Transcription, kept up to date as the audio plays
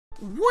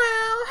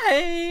Well,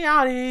 hey,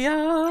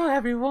 audio,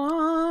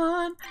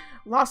 everyone.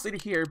 Lost Leader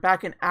here,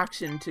 back in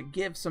action to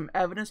give some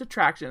evidence of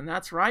traction.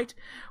 That's right,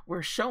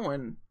 we're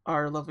showing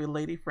our lovely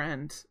lady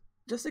friend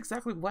just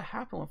exactly what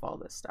happened with all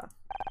this stuff.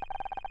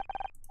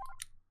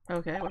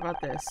 Okay, what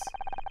about this?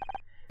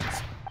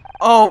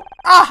 Oh,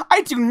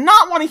 I do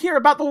not want to hear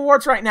about the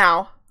warts right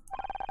now.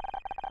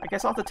 I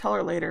guess I'll have to tell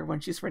her later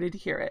when she's ready to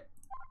hear it.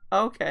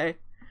 Okay.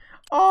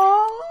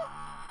 Oh,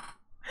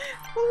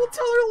 we'll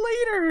tell her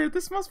later.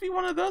 This must be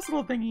one of those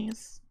little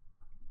thingies.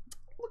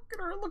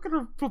 Look at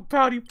her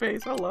pouty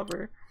face. I love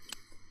her.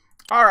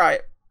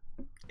 Alright.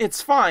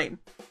 It's fine.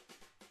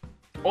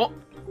 Oh.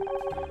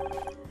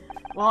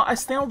 Well, I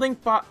still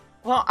think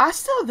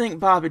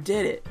Bobby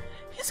did it.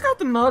 He's got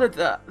the motive,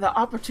 the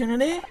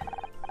opportunity.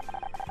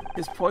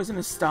 His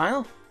poisonous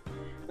style.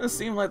 Doesn't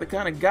seem like the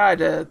kind of guy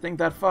to think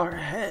that far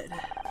ahead.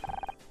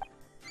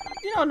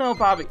 You don't know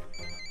Bobby.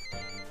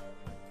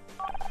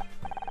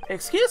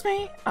 Excuse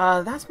me,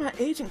 that's my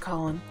agent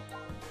calling.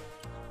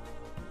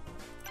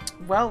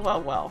 Well.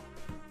 Oh,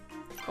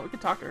 we can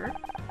talk to her.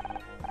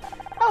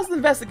 How's the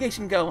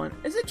investigation going?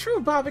 Is it true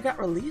Bobby got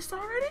released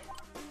already?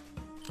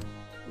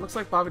 Looks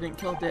like Bobby didn't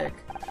kill Dick.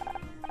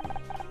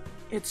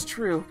 It's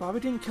true, Bobby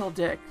didn't kill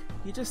Dick.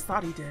 He just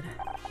thought he did.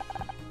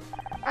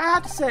 I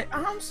have to say,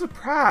 I'm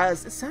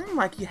surprised. It sounded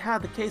like you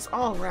had the case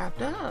all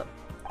wrapped up.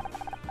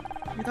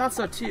 We thought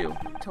so too,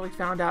 until we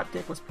found out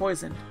Dick was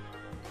poisoned.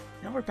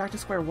 Now we're back to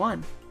square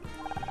one.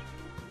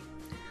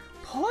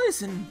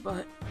 Poison,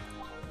 but...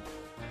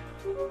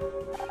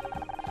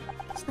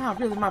 It's not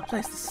really my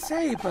place to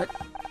say, but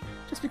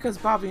just because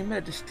Bobby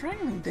admitted to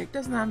strangling Dick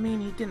does not mean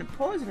he didn't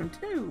poison him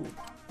too.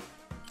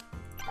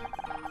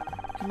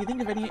 Can you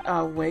think of any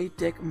way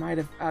Dick might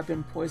have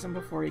been poisoned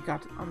before he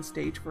got on the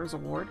stage for his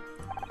award?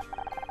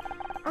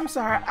 I'm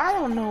sorry, I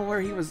don't know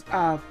where he was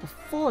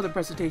before the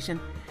presentation.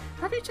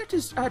 Have you checked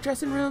his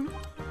dressing room?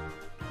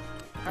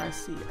 I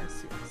see.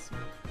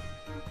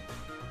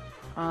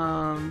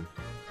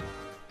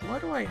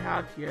 What do I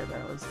have here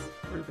that was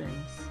for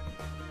things?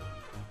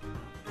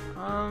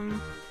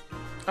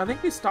 I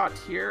think we stopped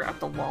here at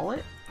the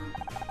wallet.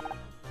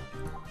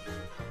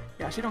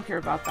 Yeah, she don't care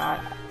about that.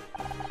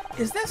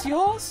 Is this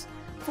yours?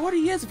 40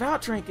 years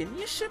without drinking.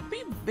 You should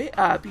be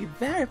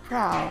very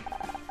proud.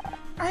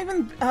 I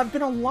haven't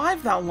been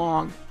alive that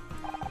long.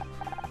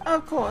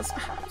 Of course.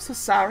 I'm so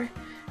sorry.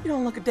 You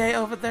don't look a day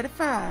over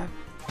 35.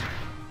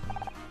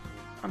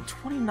 I'm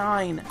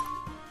 29.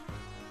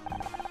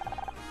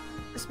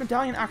 This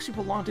medallion actually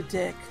belonged to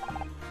Dick.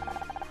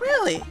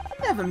 Really? You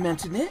never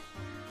mentioned it.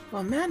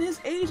 Well, man, his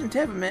age and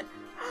temperament,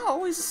 I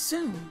always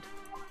assumed.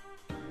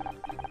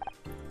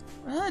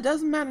 Well, it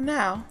doesn't matter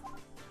now.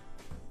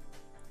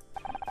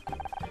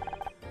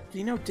 Do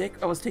you know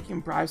Dick was taking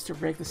bribes to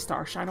rig the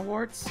Starshine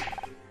Awards?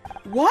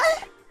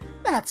 What?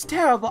 That's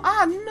terrible.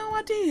 I had no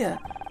idea.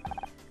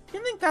 Do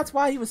you think that's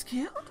why he was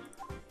killed?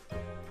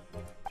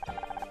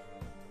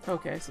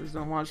 Okay, so she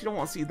don't want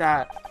to see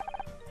that.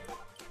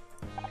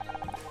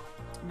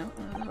 No,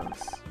 none of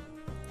those.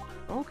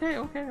 Okay.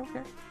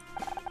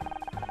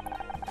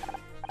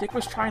 Dick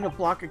was trying to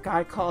block a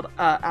guy called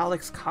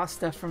Alex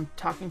Costa from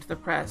talking to the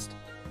press.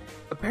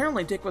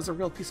 Apparently Dick was a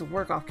real piece of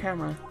work off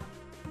camera.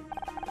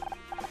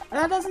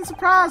 That doesn't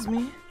surprise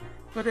me,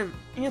 but it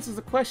answers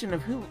the question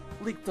of who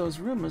leaked those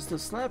rumors to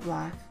Celeb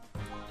Life.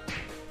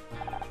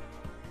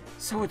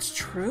 So it's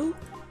true?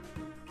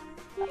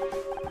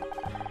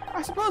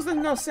 I suppose there's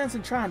no sense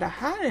in trying to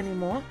hide it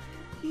anymore.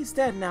 He's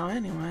dead now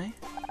anyway.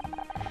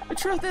 The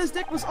truth is,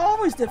 Dick was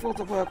always difficult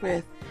to work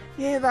with.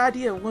 He had the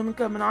idea of women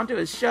coming onto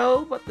his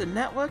show, but the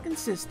network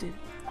insisted.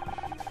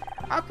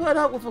 I put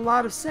up with a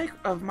lot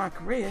of my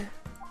career.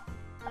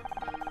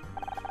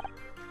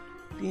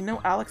 Do you know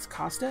Alex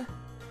Costa?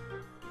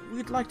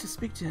 We'd like to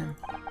speak to him.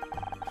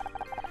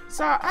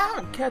 Sorry, I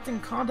haven't kept in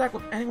contact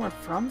with anyone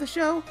from the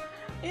show.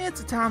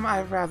 It's a time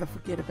I'd rather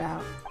forget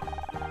about.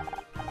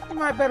 You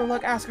might better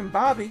luck asking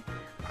Bobby.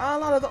 A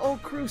lot of the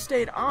old crew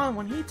stayed on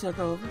when he took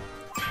over.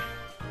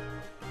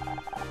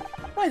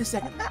 Wait a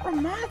second, that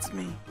reminds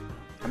me.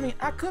 I mean,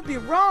 I could be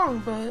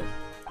wrong, but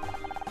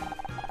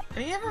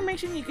any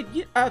information you could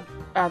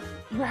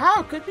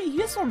could be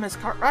useful, Miss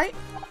Cartwright.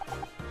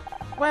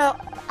 Well,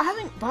 I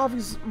think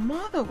Bobby's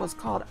mother was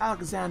called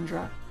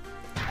Alexandra.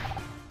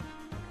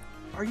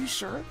 Are you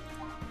sure?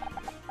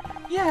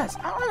 Yes,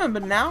 I remember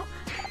now.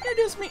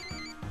 Introduce me.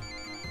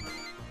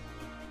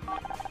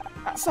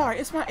 Sorry,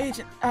 it's my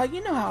agent.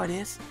 You know how it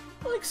is.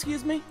 Well,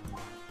 excuse me.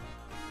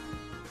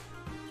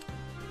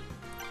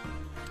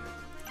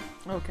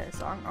 Okay,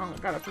 so I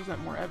gotta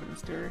present more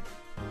evidence to her.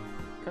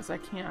 Because I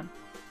can.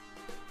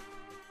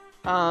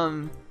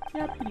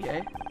 Yeah,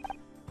 PDA.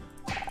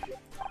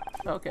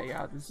 Okay,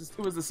 yeah, it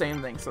was the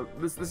same thing, so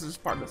this is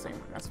part of the same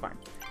thing. That's fine.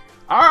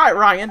 Alright,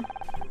 Ryan!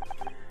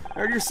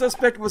 Heard your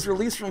suspect was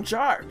released from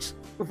charge.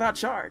 Without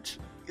charge.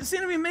 You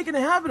seem to be making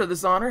a habit of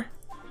this, Honor.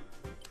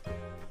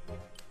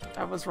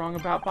 I was wrong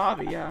about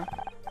Bobby, yeah.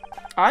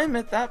 I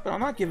admit that, but I'm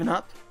not giving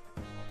up.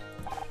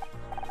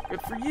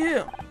 Good for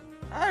you.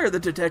 I heard the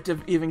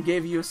detective even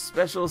gave you a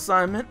special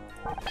assignment.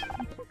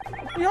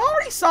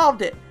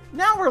 solved it.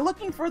 Now we're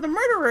looking for the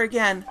murderer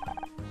again.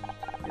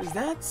 Is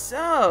that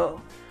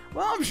so?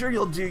 Well, I'm sure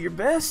you'll do your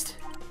best.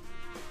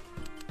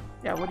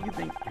 Yeah, what do you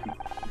think?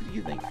 What do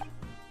you think?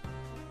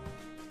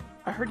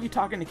 I heard you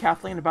talking to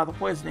Kathleen about the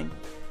poisoning.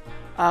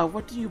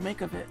 What do you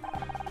make of it?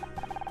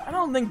 I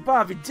don't think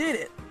Bobby did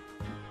it,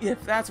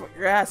 if that's what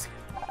you're asking.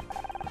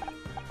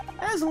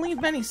 That doesn't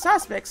leave many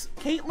suspects.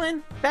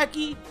 Caitlin,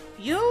 Becky,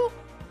 you?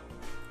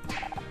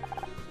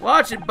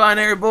 Watch it,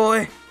 binary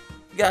boy.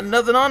 You got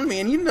nothing on me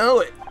and you know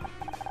it.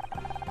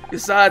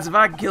 Besides, if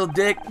I killed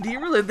Dick, do you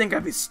really think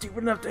I'd be stupid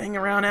enough to hang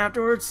around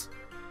afterwards?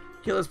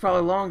 Killer's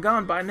probably long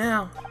gone by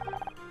now.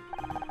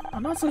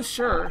 I'm not so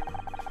sure.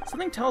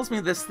 Something tells me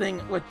this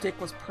thing with Dick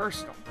was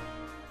personal.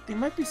 They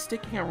might be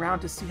sticking around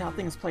to see how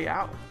things play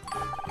out.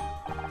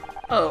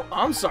 Oh,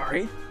 I'm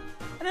sorry.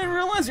 I didn't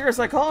realize you're a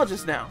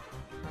psychologist now,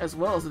 as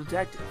well as a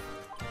detective.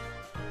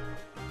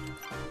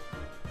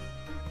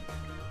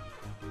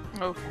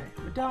 Okay,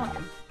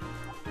 medallion.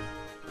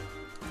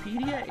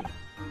 PDA.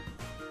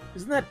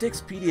 Isn't that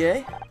Dick's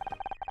PDA?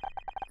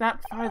 That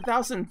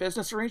 5,000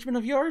 business arrangement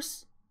of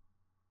yours?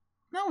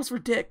 That was for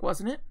Dick,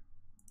 wasn't it?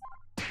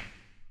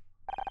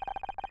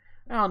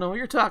 I don't know what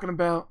you're talking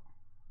about.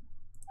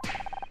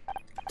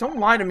 Don't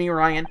lie to me,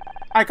 Ryan.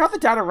 I got the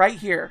data right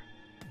here.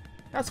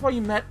 That's why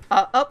you met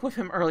up with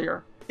him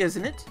earlier,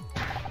 isn't it?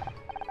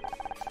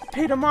 You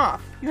paid him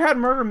off. You had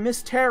murder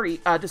Miss Terry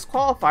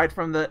disqualified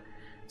from the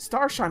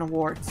Starshine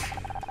Awards.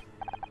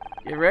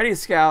 Get ready,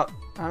 Scout.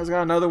 I've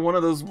got another one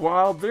of those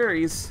wild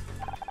theories.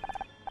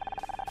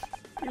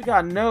 You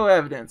got no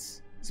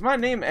evidence. Is my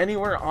name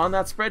anywhere on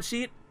that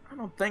spreadsheet? I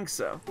don't think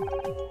so.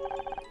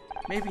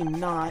 Maybe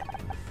not.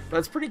 But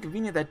it's pretty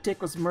convenient that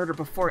Dick was murdered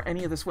before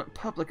any of this went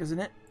public, isn't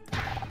it?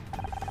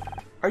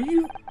 Are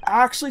you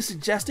actually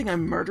suggesting I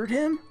murdered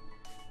him?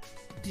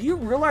 Do you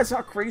realize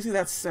how crazy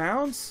that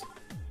sounds?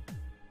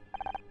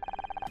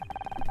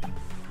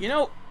 You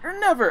know, you're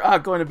never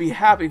going to be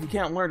happy if you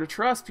can't learn to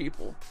trust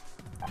people.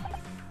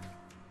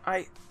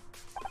 How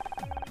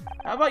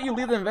about you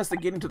leave the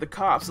investigating to the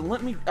cops and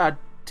let me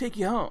take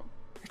you home?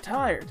 You're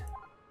tired.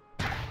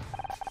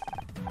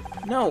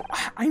 No,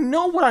 I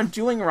know what I'm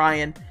doing,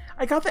 Ryan.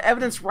 I got the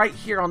evidence right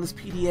here on this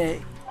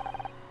PDA.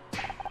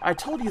 I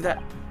told you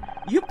that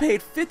you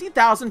paid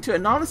 $50,000 to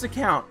an anonymous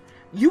account.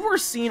 You were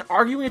seen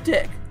arguing with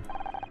Dick.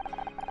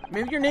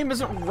 Maybe your name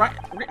isn't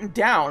written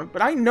down,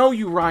 but I know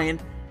you, Ryan.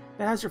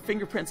 That has your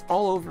fingerprints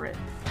all over it.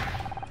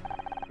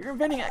 You're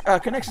inventing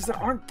connections that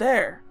aren't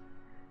there.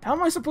 How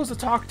am I supposed to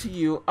talk to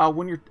you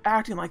when you're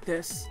acting like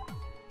this?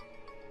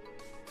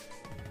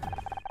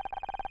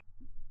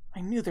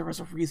 I knew there was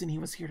a reason he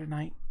was here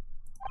tonight.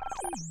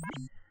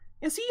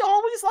 Is he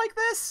always like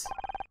this?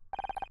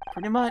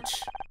 Pretty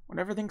much.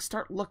 Whenever things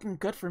start looking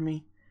good for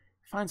me,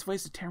 he finds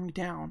ways to tear me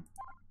down.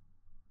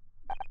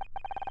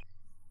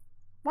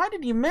 Why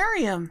did you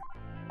marry him?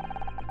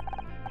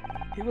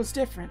 He was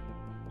different.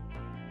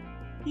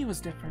 He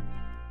was different.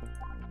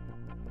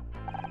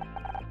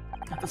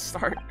 At the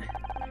start,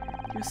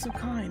 he was so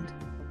kind,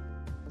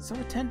 so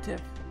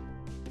attentive.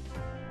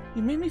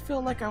 He made me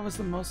feel like I was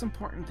the most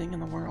important thing in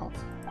the world.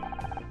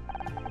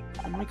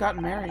 And we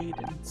got married,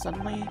 and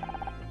suddenly,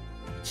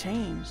 he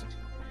changed.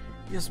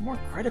 He was more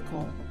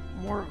critical,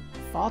 more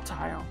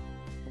volatile.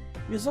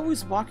 He was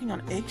always walking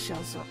on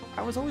eggshells, so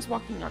I was always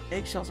walking on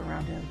eggshells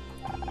around him.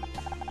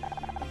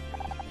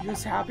 If he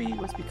was happy, it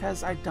was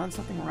because I'd done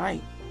something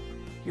right.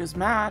 If he was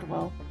mad,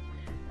 well,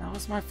 that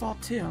was my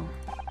fault too.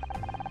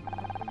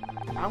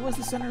 I was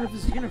the center of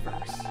his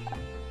universe.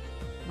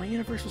 My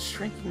universe was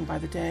shrinking by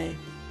the day.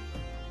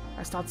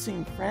 I stopped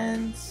seeing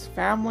friends,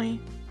 family.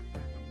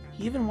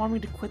 He even wanted me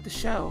to quit the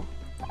show.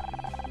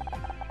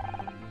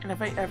 And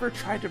if I ever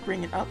tried to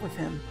bring it up with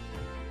him,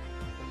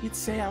 he'd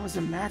say I was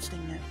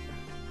imagining it.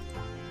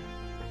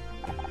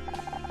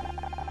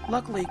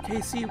 Luckily,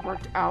 KC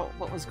worked out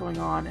what was going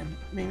on and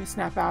made me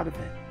snap out of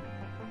it.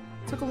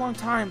 It took a long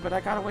time, but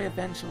I got away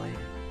eventually.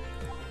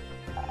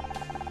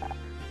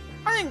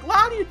 I'm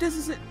glad you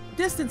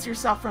distance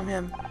yourself from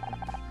him.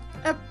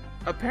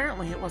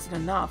 Apparently, it wasn't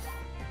enough.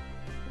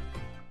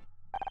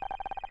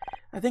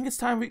 I think it's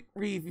time we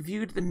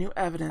reviewed the new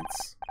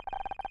evidence.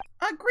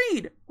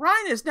 Agreed!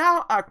 Ryan is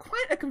now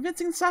quite a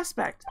convincing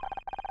suspect.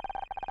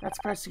 That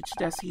spreadsheet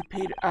suggests he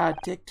paid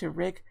Dick to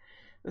rig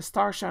the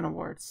Starshine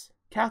Awards.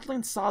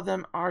 Kathleen saw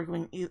them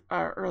arguing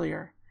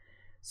earlier,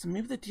 so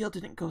maybe the deal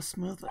didn't go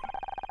smoothly.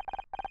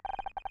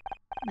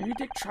 Maybe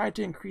Dick tried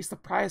to increase the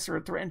price or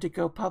threatened to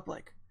go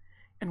public,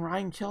 and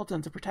Ryan killed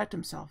him to protect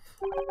himself.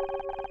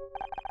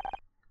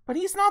 But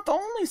he's not the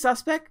only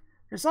suspect.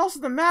 There's also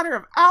the matter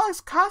of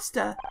Alex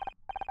Costa.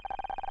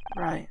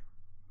 Right.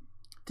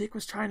 Dick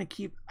was trying to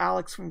keep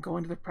Alex from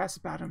going to the press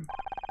about him.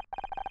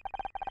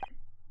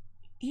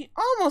 He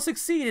almost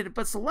succeeded,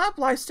 but Celeb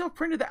Life still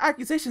printed the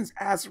accusations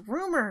as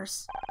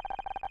rumors.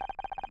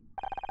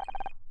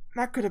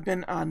 That could have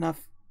been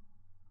enough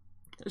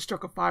to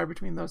stroke a fire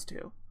between those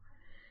two.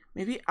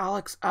 Maybe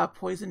Alex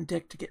poisoned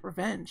Dick to get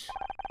revenge.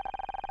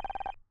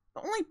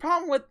 The only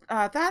problem with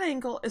that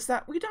angle is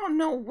that we don't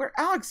know where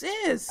Alex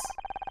is.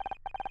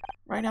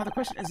 Right now, the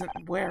question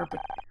isn't where,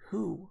 but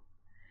who.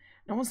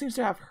 No one seems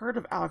to have heard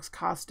of Alex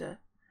Costa.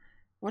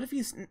 What if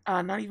he's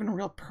not even a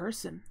real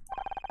person?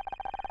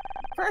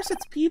 First,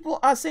 it's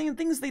people saying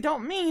things they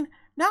don't mean.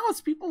 Now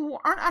it's people who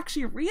aren't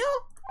actually real?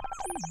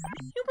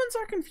 Humans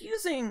are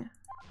confusing.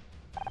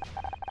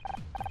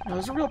 No,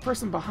 there's a real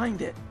person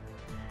behind it.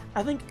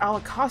 I think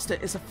Alex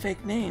Costa is a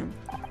fake name.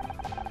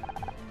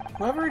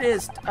 Whoever it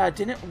is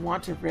didn't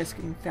want to risk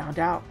getting found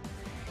out.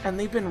 And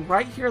they've been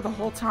right here the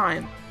whole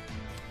time.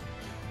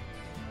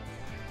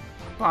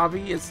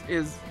 Bobby is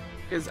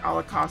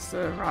Alex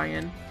Costa,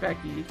 Ryan,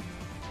 Becky.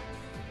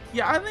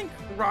 Yeah, I think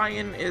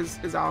Ryan is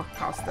Alex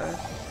Costa.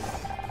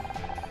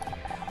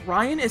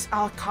 Ryan is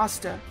Alex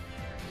Costa.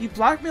 He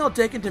blackmailed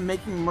Dick into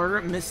making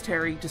murder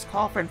mystery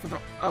disqualified from the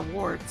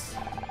awards.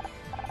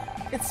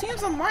 It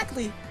seems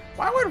unlikely.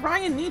 Why would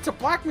Ryan need to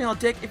blackmail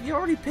Dick if he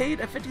already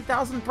paid a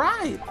 $50,000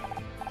 bribe?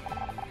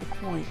 Good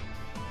point.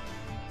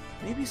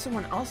 Maybe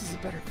someone else is a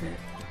better fit.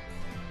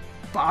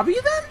 Bobby,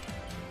 then?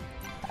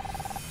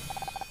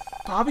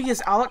 Bobby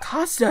is Alex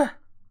Costa.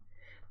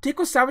 Dick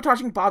was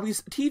sabotaging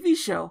Bobby's TV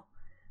show.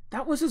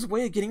 That was his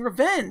way of getting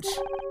revenge.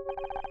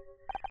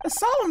 A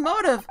solid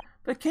motive,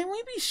 but can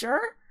we be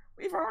sure?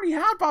 We've already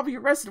had Bobby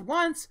arrested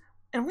once,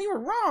 and we were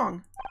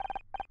wrong.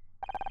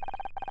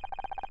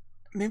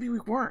 Maybe we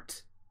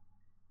weren't.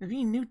 Maybe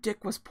he knew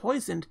Dick was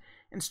poisoned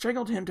and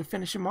strangled him to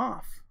finish him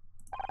off.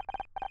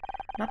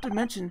 Not to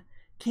mention,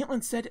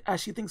 Caitlin said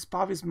she thinks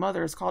Bobby's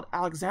mother is called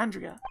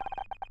Alexandria.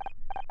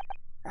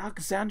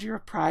 Alexandria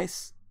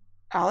Price.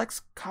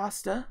 Alex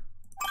Costa.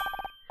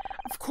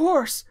 Of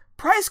course!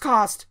 Price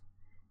cost!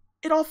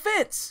 It all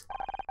fits!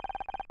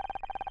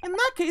 In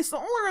that case, the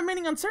only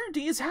remaining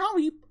uncertainty is how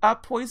he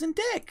poisoned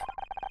Dick.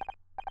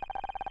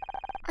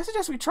 I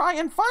suggest we try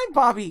and find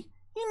Bobby.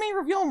 He may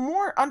reveal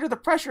more under the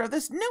pressure of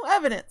this new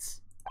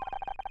evidence.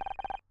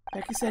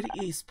 Becky said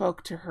he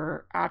spoke to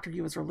her after he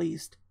was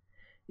released.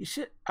 We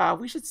should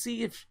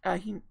see if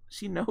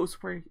she knows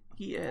where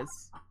he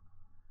is.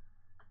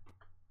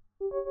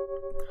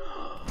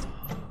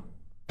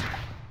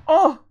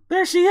 Oh,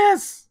 there she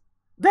is!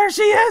 There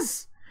she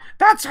is!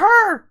 That's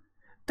her!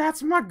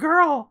 That's my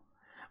girl!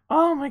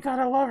 Oh my god,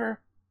 I love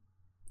her.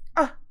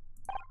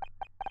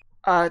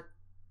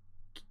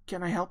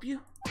 Can I help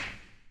you?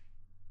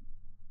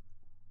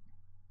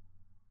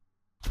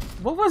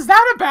 What was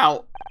that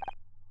about?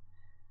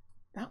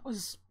 That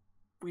was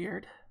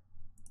weird.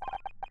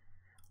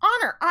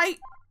 Honor,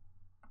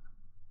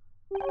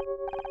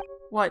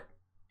 What?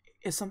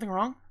 Is something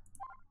wrong?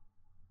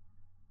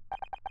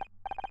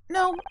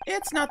 No,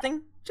 it's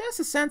nothing. Just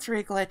a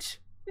sensory glitch.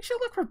 We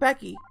should look for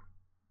Becky.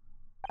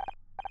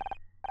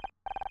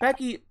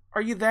 Becky,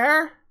 are you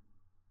there?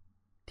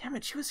 Damn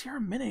it, she was here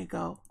a minute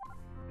ago.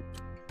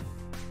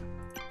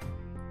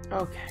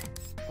 Okay,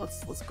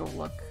 let's go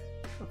look.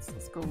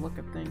 Let's go look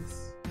at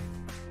things.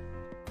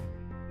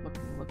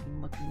 Looking.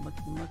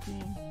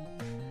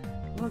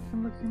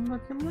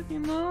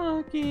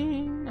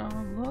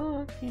 I'm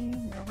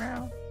looking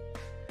around.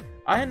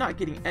 I am not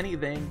getting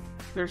anything.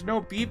 There's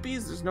no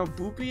beepies, there's no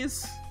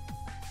boopies.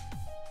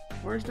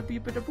 Where's the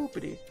beepity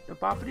boopity? The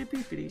boppity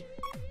beepity.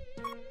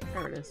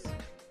 There it is.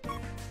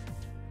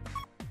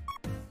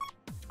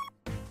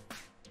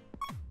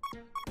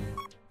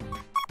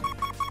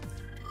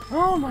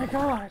 Oh my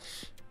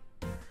gosh.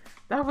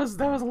 That was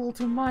a little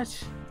too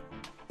much.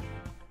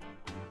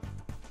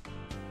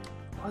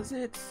 Was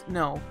it?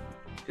 No.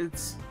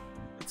 It's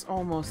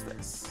almost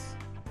this.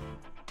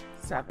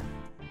 7.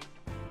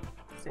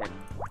 6.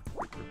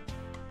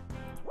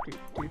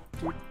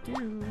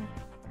 Do.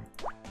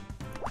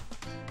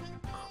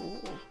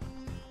 Cool.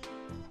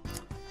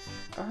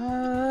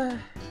 Does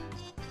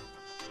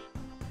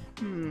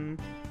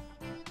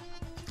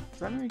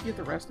that mean we get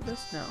the rest of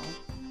this? No.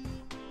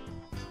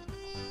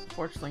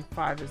 Fortunately,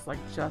 5 is like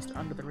just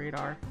under the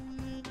radar.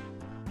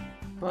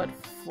 But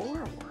 4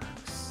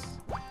 works.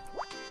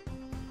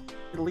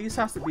 It at least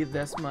has to be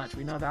this much.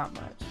 We know that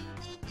much.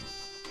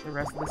 The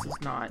rest of this is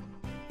not.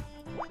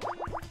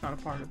 It's not a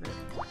part of it.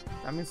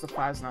 That means the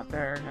 5's not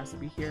there. It has to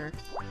be here.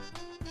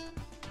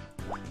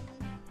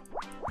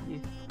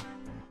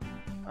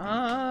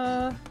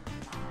 Yeah.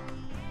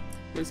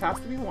 This has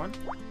to be 1.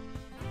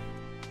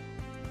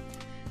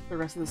 The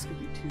rest of this could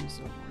be 2,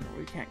 so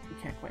we can't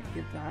quite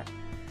get that.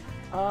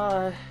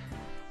 Oh,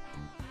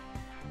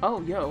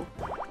 yo.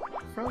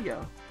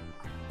 Froyo.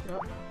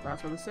 Yep,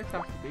 that's where the 6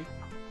 has to be.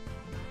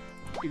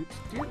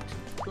 Doot.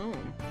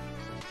 Boom.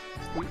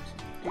 Doot.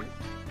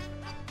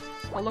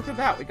 Oh, look at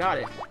that, we got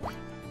it.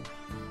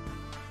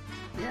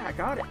 Yeah, I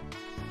got it.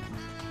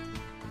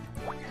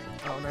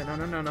 Oh,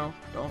 no.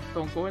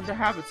 Don't go into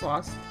habits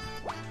loss.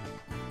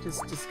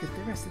 Just get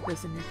the rest of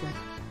this and you're good.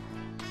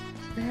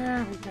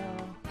 There we go.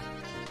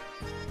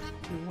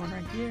 Do 1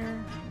 right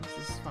here.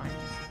 This is fine.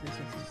 This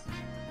is.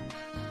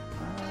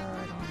 I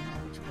don't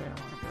know which way I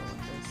want to go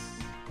with this.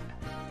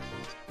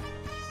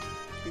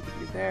 2 could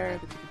be there,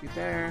 the 2 could be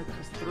there,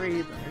 there's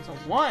 3, then there's a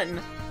 1!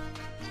 There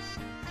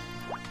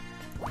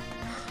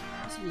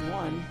has to be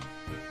 1.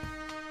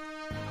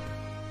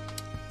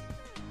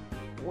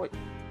 What?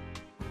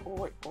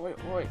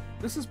 Wait.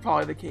 This is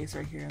probably the case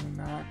right here, and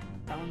then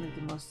that would make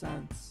the most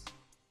sense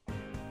to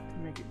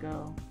make it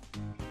go.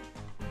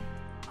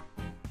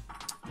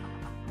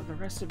 But the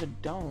rest of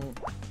it don't.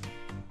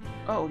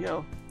 Oh,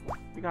 yo,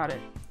 we got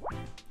it.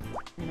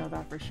 We know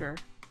that for sure.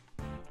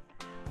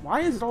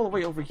 Why is it all the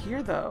way over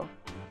here, though?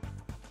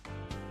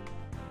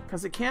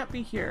 Because it can't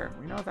be here.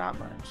 We know that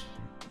much.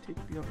 It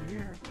could be over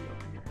here. It could be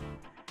over here.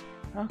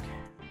 Okay.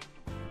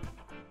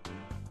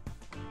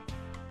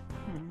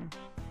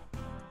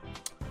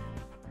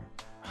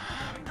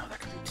 We know that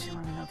could be 2,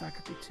 and we know that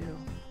could be 2.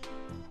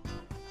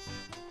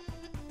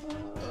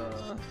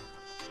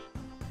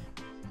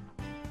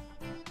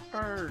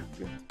 Arg.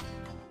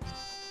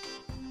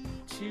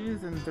 2,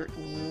 then 3.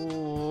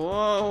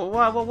 Whoa.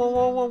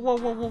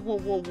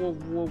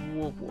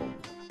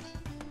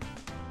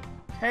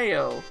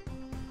 Heyo.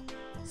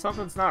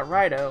 Something's not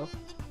righto.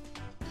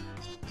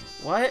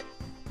 What?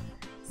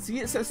 See,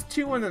 it says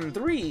 2 and then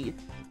 3.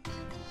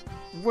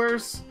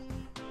 Where's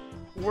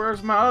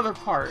my other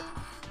part?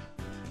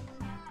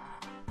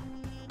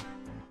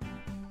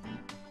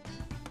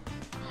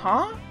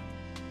 Huh?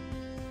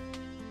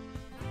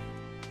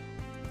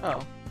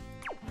 Oh.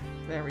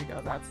 There we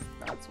go. That's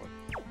what.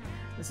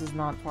 This is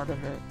not part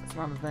of it. It's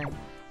not a thing.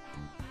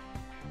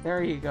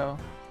 There you go.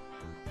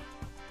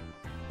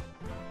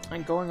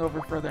 And going over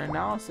further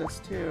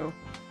analysis too.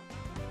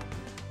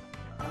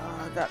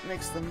 That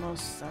makes the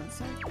most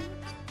sense, I think.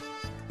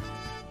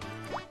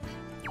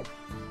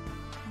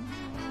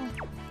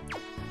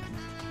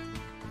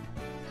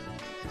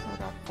 Not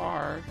that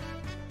far.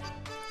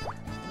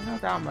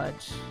 Not that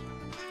much.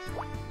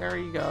 There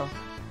you go.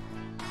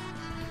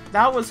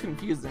 That was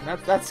confusing.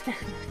 That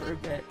scared me for a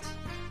bit.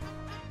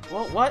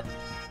 Well, what?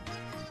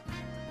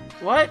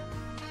 What?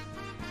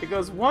 It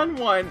goes 1,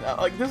 1.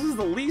 Like, this is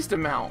the least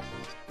amount.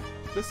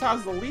 This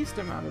has the least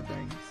amount of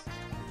things.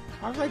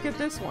 How did I get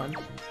this one?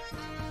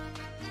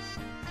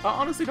 I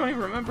honestly don't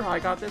even remember how I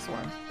got this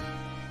one.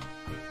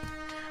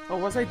 Oh,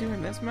 was I doing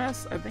this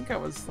mess? I think I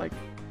was, like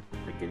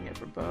getting it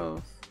for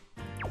both.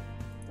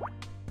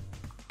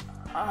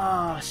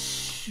 Ah,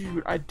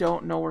 shoot. I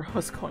don't know where I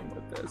was going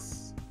with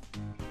this.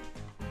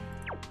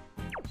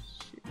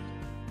 Shoot.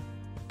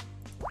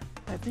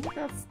 I think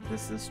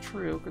this is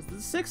true, because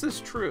the 6 is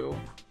true.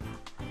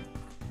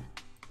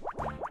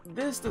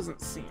 This doesn't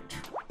seem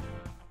true.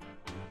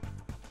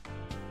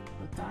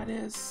 But that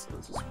is, so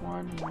it's just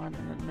 1, 1, and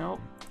then nope.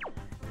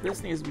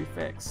 This needs to be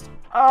fixed.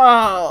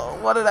 Oh,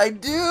 what did I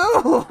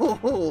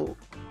do?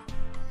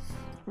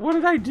 What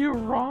did I do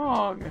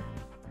wrong?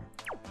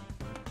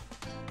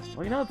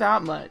 Well, you know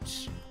that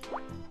much.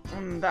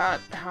 That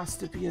has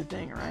to be a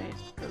thing, right?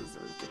 Because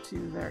there's the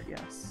 2 there,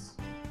 yes.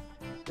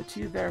 The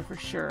 2 there for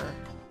sure.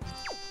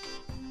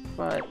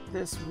 But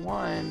this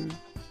 1...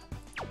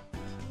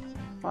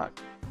 Fuck.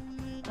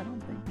 I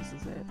don't think this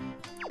is it.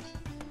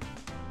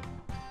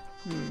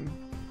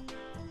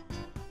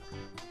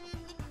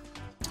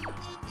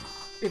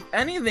 If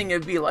anything,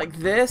 it'd be like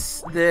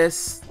this,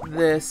 this,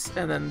 this,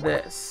 and then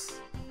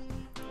this.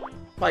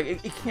 Like,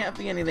 it can't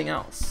be anything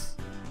else.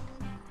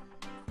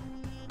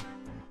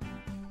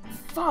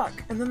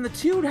 Fuck! And then the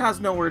 2 has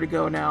nowhere to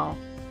go now.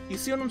 You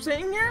see what I'm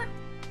saying here?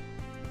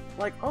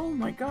 Like, oh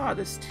my god,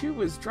 this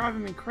 2 is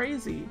driving me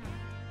crazy.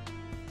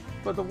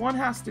 But the 1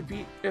 has to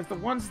be... If the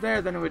 1's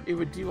there, then it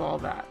would do all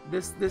that.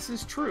 This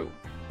is true.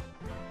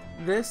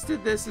 This to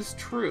this is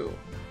true.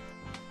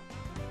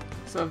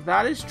 So if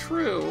that is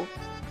true...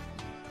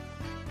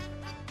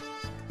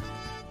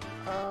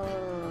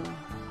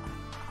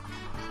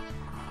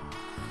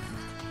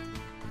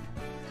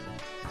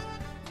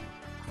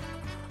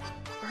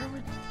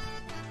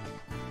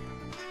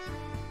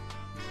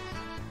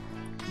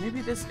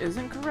 Maybe this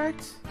isn't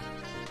correct?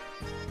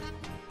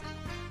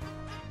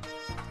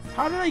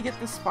 How did I get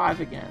this 5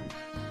 again?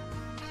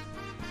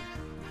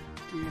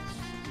 Dude,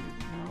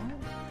 no?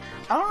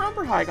 I don't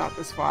remember how I got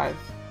this 5.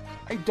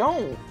 I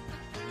don't.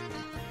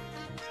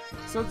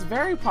 So it's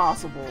very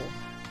possible.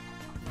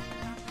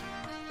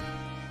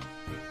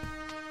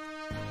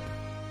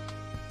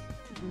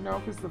 No,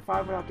 because the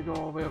 5 would have to go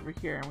all the way over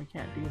here, and we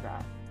can't do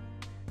that.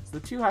 So the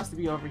 2 has to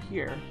be over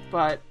here,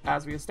 but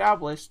as we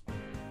established,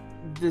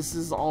 this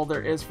is all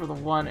there is for the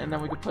 1, and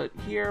then we could put it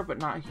here, but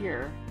not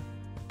here.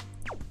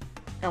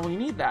 And we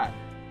need that.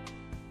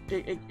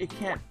 It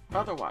can't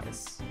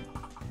otherwise.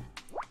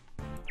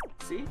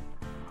 See?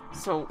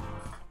 So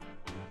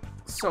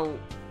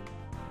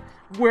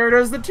where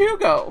does the 2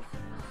 go?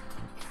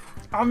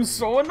 I'm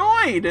so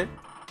annoyed!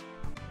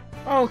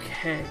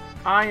 Okay,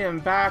 I am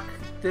back.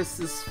 This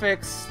is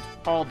fixed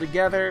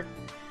altogether.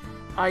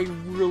 I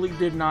really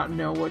did not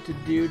know what to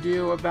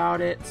do about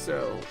it,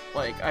 so,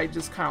 like, I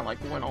just kind of, like,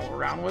 went all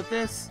around with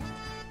this.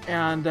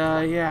 And,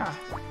 yeah.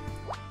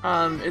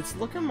 It's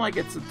looking like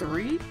it's a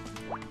 3.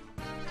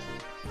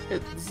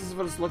 This is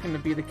what it's looking to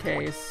be the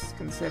case,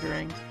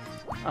 considering.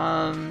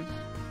 Yeah,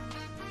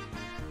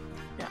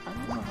 I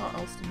don't know how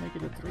else to make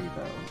it a 3,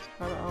 though.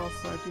 How else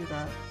do I do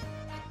that?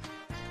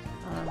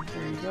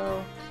 There you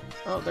go.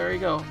 Oh, there you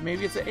go.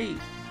 Maybe it's an 8.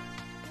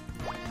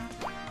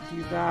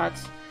 Do that.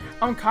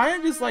 I'm kind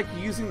of just like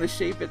using the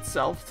shape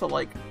itself to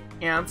like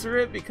answer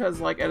it, because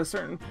like at a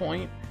certain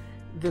point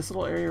this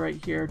little area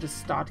right here just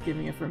stopped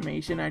giving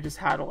information. I just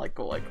had to like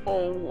go like,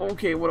 oh,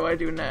 okay, what do I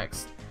do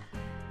next?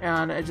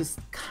 And I just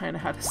kind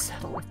of had to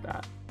settle with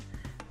that.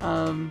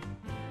 I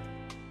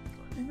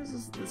think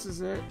this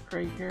is it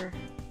right here.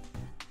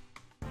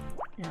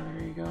 Yeah,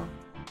 there you go.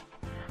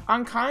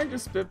 I'm kind of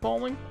just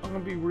spitballing. I'm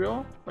gonna be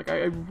real. Like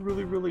I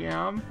really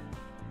am.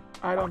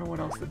 I don't know what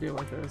else to do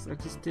with this. I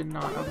just did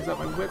not. I was at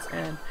my wit's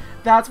end.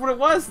 That's what it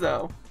was,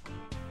 though.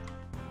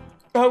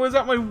 I was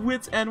at my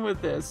wit's end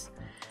with this.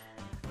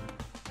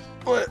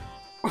 But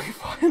we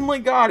finally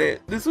got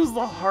it. This was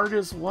the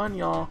hardest one,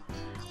 y'all.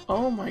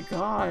 Oh my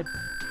god.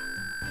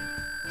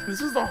 This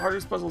was the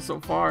hardest puzzle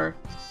so far.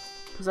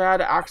 Because I had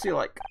to actually,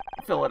 like,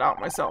 fill it out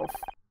myself.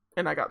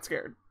 And I got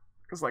scared.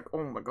 It's like,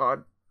 oh my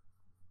god.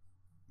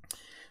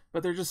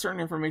 But there's just certain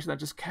information that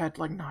just kept,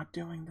 like, not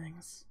doing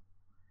things.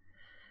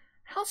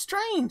 How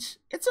strange!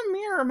 It's a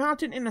mirror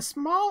mounted in a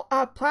small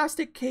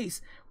plastic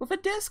case with a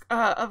disc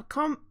of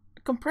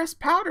compressed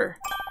powder.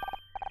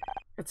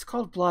 It's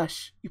called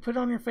blush. You put it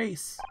on your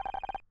face.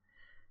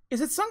 Is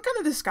it some kind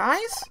of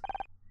disguise?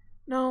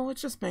 No,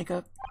 it's just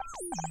makeup.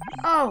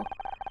 Oh,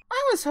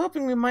 I was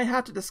hoping we might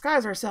have to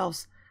disguise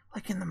ourselves,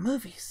 like in the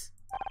movies.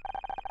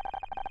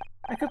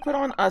 I could put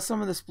on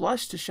some of this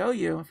blush to show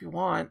you if you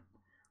want.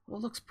 Well,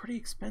 it looks pretty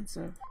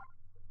expensive.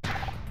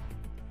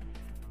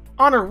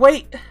 Honor,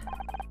 wait!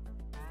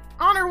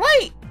 Honor,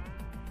 wait!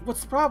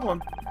 What's the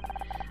problem?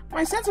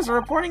 My senses are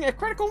reporting a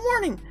critical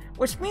warning,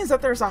 which means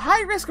that there's a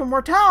high risk of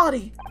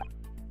mortality.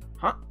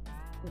 Huh?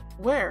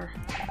 Where?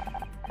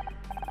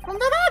 From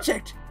that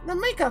object! The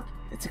makeup!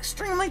 It's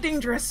extremely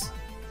dangerous.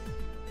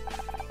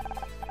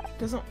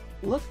 Doesn't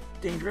look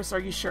dangerous,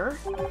 are you sure?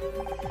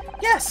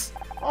 Yes!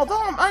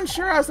 Although I'm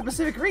unsure as to the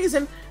specific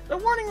reason, the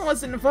warning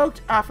was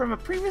invoked from a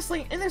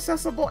previously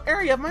inaccessible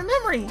area of my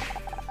memory.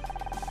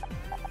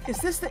 Is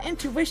this the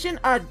intuition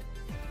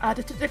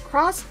Detective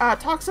Cross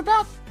talks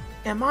about?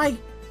 Am I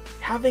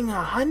having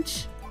a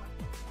hunch?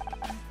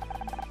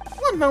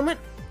 One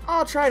moment.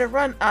 I'll try to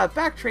run a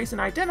backtrace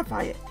and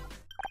identify it.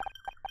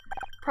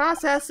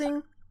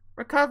 Processing.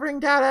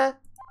 Recovering data.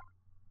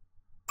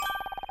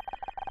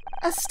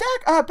 A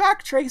stack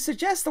backtrace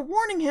suggests the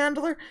warning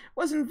handler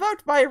was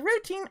invoked by a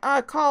routine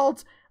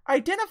called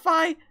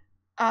identify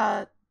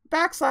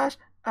toxin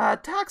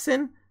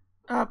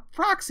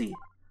proxy.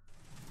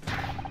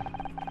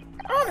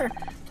 Honor,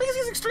 please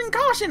use extreme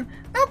caution.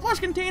 That blush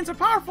contains a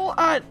powerful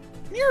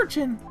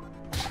neurogen.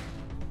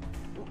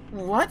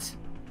 What?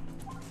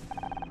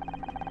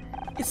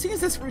 It seems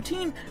this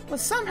routine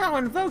was somehow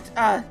invoked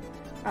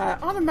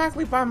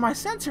automatically by my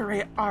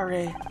sensor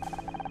array.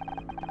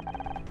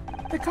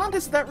 The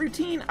contents of that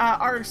routine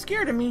are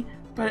scary to me,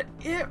 but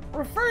it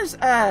refers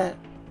a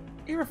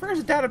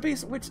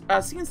database which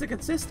seems to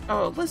consist of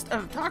a list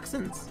of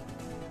toxins.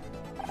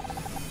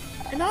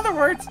 In other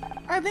words,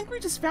 I think we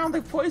just found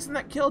the poison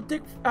that killed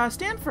Dick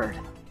Stanford.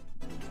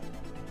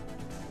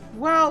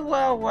 Well,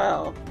 well,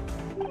 well.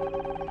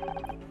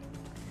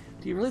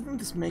 Do you really think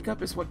this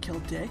makeup is what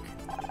killed Dick?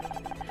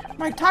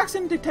 My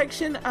toxin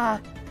detection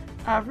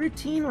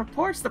routine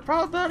reports the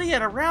probability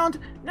at around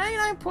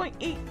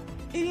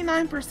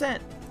 99.89%.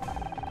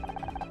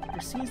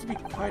 There seems to be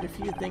quite a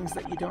few things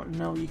that you don't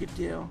know you could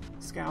do,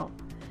 Scout.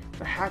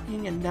 The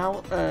hacking and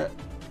now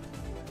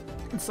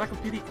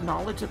encyclopedic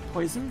knowledge of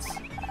poisons?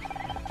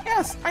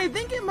 Yes, I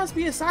think it must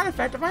be a side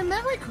effect of my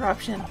memory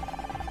corruption.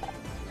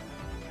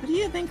 Who do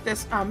you think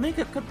this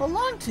makeup could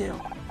belong to?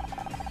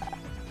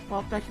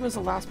 Well, Becky was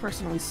the last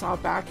person we saw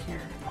back here.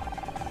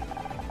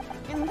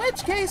 In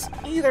which case,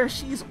 either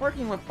she's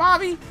working with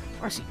Bobby,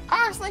 or she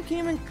accidentally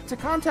came into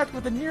contact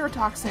with a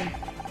neurotoxin.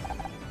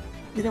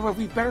 Either way,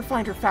 we better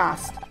find her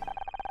fast.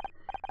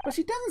 But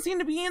she doesn't seem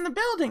to be in the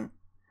building.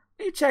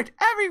 We checked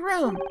every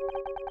room.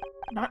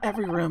 Not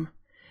every room.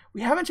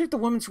 We haven't checked the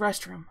women's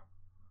restroom.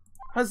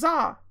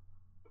 Huzzah!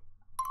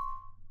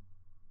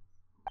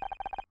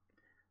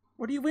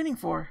 What are you waiting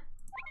for?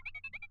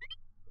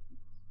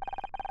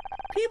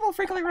 People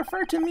frequently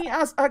refer to me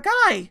as a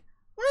guy.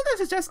 Wouldn't that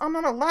suggest I'm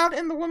not allowed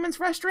in the women's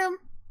restroom?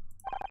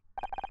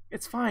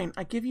 It's fine.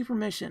 I give you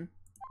permission.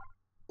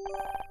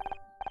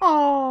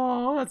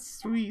 Oh, that's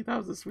sweet. That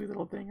was a sweet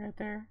little thing right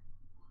there.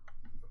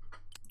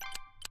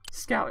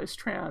 Scout is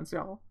trans,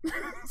 y'all.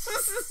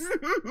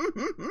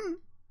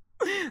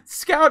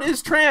 Scout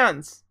is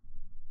trans!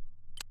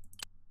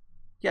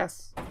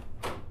 Yes.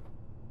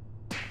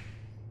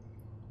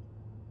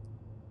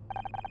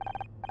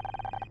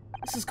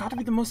 This has got to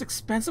be the most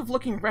expensive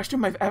looking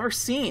restroom I've ever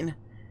seen.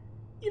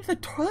 Even the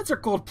toilets are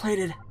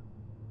gold-plated.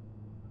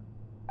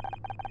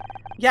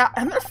 Yeah,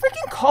 and they're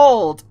freaking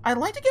cold. I'd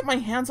like to get my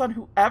hands on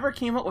whoever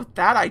came up with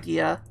that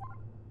idea.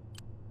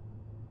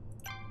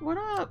 What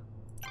up?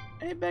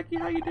 Hey, Becky,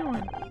 how you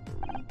doing?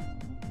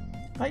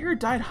 Thought you were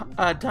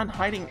done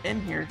hiding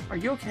in here. Are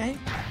you okay?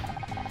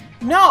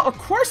 No, of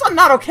course I'm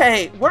not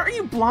okay! What, are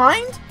you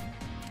blind?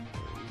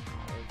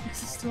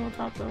 This is still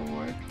about the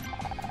award.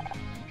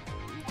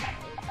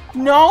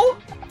 No?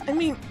 I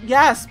mean,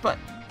 yes, but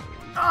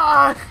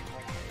Ugh!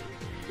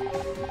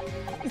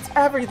 It's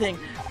everything.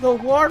 The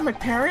award, my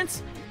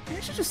parents. Maybe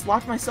I should just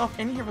lock myself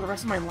in here for the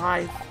rest of my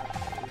life.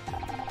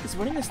 Is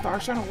winning a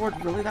Starshine Award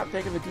really that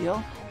big of a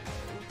deal?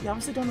 You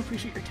obviously don't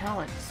appreciate your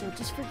talent, so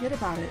just forget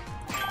about it.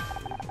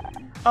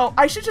 Oh,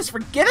 I should just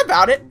forget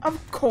about it?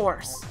 Of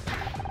course.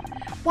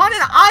 Why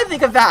didn't I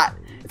think of that?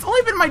 It's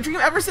only been my dream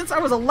ever since I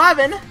was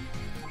 11.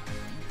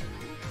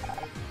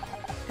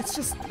 It's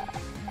just...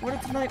 What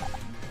if tonight...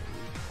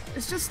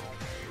 It's just...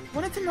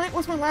 What if tonight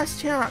was my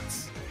last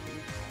chance?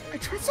 I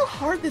tried so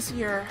hard this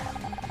year.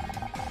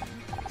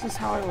 This is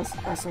how I was...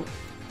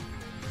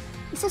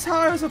 This is how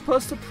I was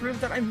supposed to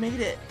prove that I made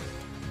it.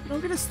 You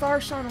don't get a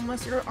Starshine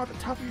unless you're at the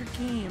top of your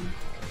game.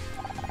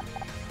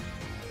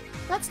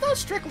 That's not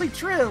strictly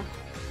true.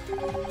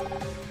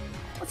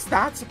 What's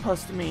that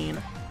supposed to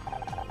mean?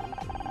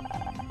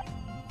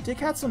 Dick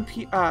had some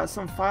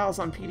files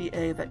on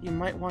PDA that you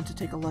might want to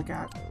take a look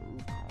at.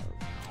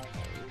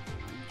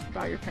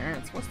 About your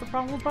parents. What's the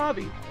problem with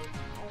Bobby?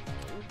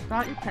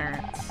 About your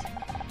parents.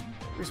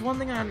 There's one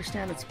thing I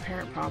understand, it's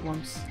parent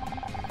problems.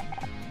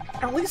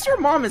 At least your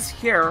mom is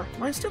here.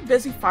 Mine's too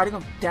busy fighting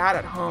with Dad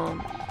at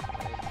home.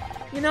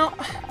 You know,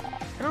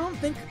 I don't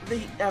think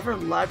they ever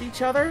loved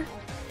each other.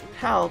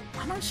 Hell,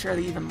 I'm not sure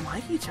they even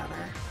like each other.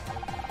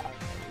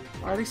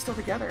 Why are they still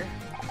together?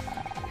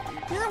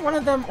 Neither one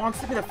of them wants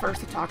to be the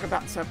first to talk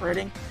about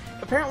separating.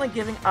 Apparently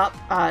giving up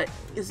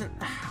isn't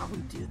how we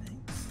do things.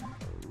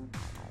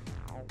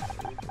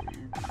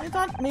 I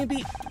thought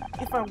maybe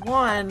if I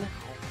won,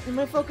 we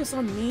might focus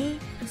on me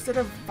instead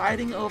of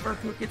fighting over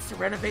who gets to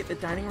renovate the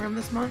dining room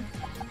this month.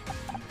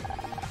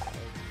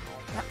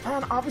 That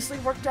plan obviously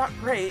worked out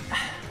great.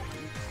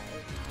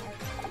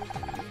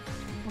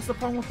 What's the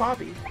problem with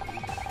Bobby?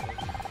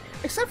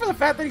 Except for the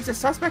fact that he's a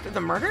suspect in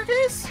the murder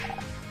case?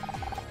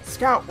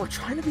 Scout, we're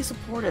trying to be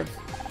supportive.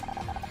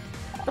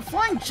 The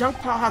flying junk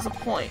pile has a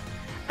point.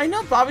 I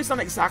know Bobby's not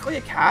exactly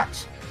a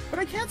catch, but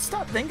I can't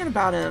stop thinking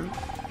about him.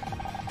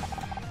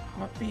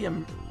 Might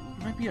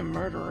be a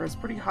murderer. Is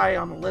pretty high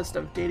on the list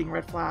of dating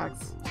red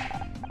flags.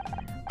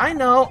 I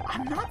know,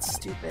 I'm not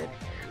stupid.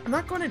 I'm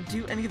not going to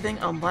do anything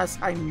unless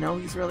I know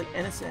he's really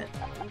innocent.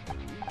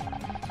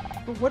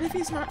 But what if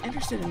he's not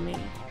interested in me?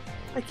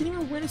 I can't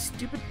even win a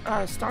stupid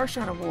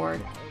Starshine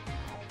Award.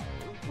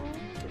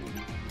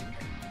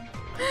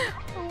 I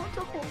want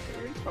to hold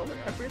her and tell her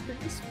everything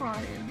is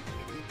fine.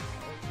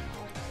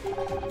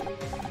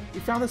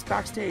 You found this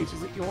backstage.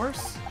 Is it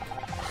yours?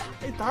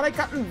 I thought I'd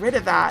gotten rid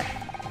of that.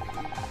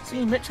 So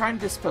you admit trying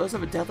to dispose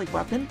of a deadly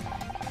weapon?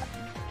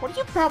 What are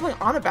you babbling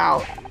on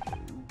about?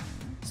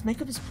 This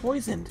makeup is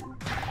poisoned.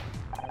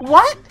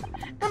 What?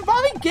 And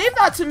Bobby gave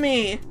that to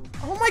me!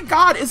 Oh my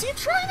god, is he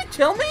trying to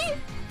kill me?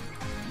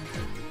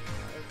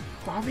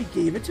 Bobby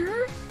gave it to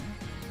her?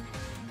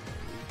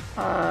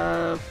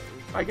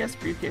 I guess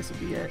briefcase would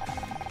be it.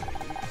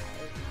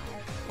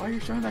 Why are you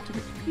showing that to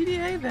me?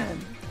 PDA then.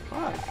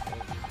 Fuck.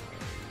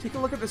 Take a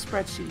look at the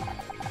spreadsheet.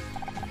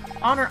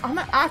 Honor, I'm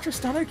an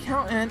actress, not an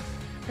accountant.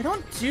 I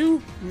don't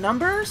do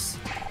numbers.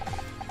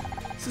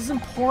 This is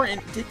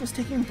important. Dick was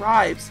taking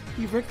bribes.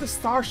 He rigged the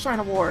Starshine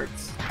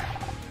Awards.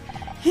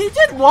 He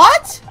did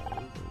what?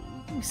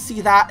 Let me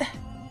see that.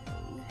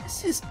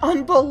 This is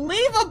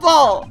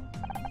unbelievable.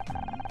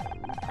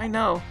 I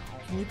know.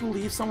 Can you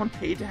believe someone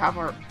paid to have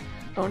our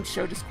own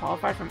show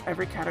disqualified from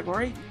every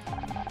category?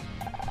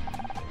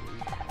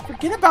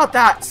 Forget about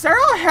that.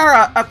 Sarah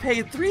O'Hara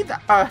paid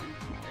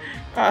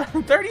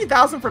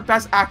 $30,000 for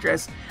Best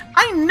Actress.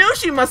 I knew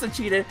she must have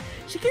cheated.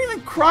 She can't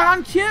even cry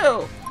on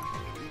cue.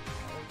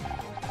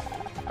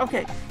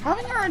 Okay,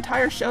 having our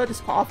entire show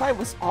disqualified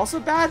was also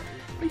bad,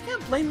 but you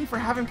can't blame me for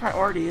having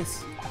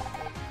priorities.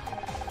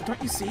 But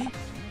don't you see?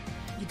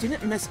 You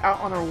didn't miss out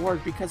on an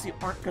award because you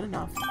aren't good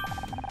enough.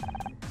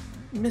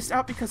 You missed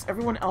out because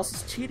everyone else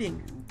is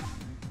cheating.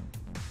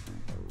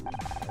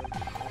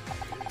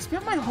 I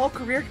spent my whole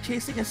career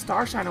chasing a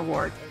Starshine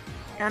Award,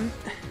 and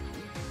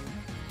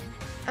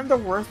they're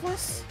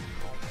worthless?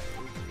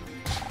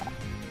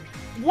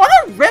 What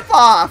a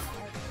ripoff!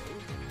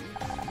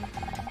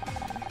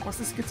 Once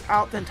this gets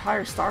out, the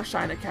entire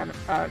Starshine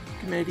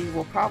community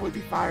will probably be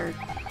fired.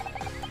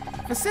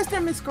 The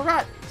system is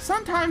corrupt.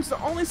 Sometimes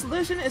the only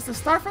solution is to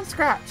start from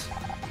scratch.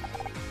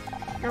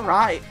 You're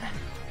right.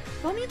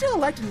 We'll need to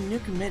elect a new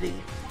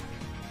committee.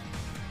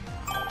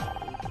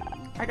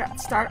 I got to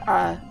start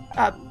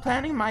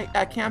planning my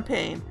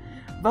campaign.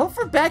 Vote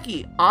for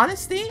Becky.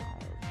 Honesty,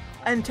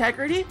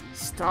 integrity,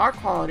 star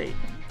quality.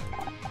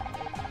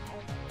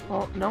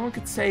 Well, no one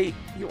could say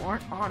you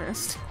aren't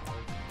honest.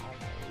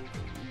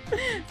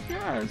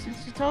 Yeah,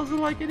 she tells it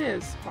like it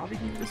is. Bobby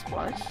gave you this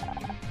blush.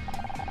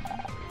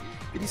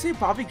 Did you say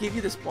Bobby gave you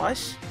this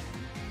blush?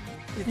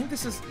 Do you think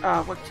this is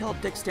what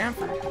killed Dick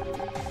Stanford?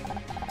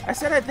 I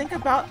said I think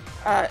about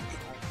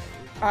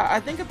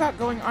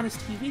going on his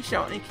TV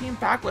show, and he came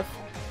back with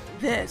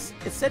this.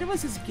 It said it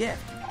was his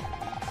gift.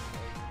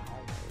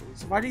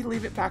 So why did he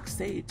leave it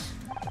backstage?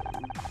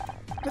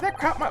 Did that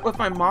crap with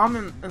my mom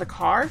in the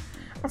car?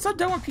 I'm so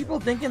done with people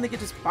thinking they could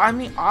just buy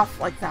me off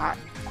like that.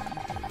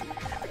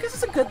 I guess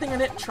it's a good thing I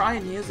didn't try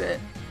and use it.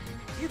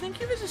 Do you think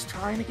he was just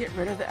trying to get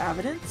rid of the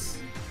evidence?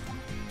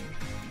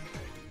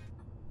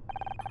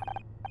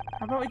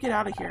 How about we get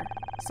out of here?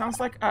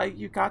 Sounds like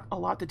you got a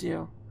lot to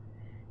do.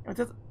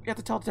 You have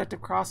to tell Detective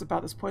Cross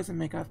about this poison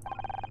makeup.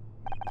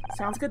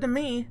 Sounds good to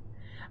me.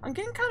 I'm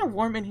getting kind of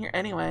warm in here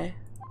anyway.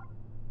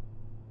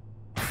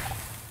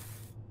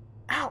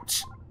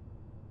 Ouch!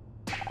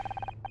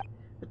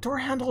 The door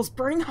handle is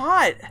burning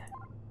hot!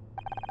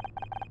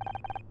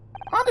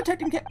 I'm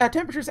detecting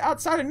temperatures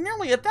outside of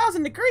nearly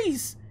 1,000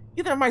 degrees!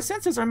 Either my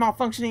senses are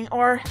malfunctioning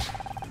or...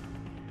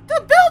 The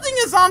building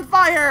is on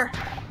fire!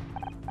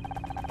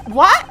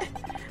 What?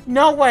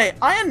 No way!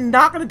 I am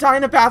not gonna die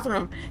in a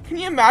bathroom! Can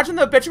you imagine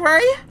the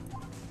obituary?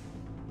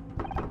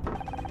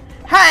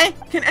 Hey!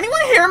 Can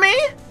anyone hear me?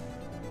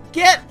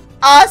 Get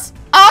us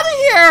out of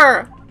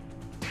here!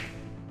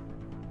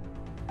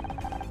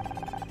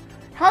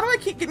 How do I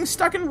keep getting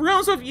stuck in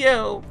rooms with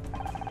you?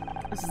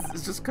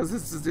 It's just because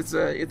it's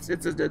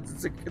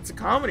a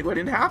comedy. What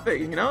didn't happen?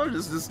 You know,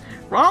 just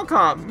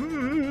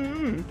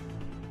rom-com.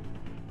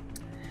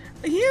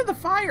 I hear the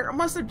fire. I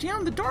must have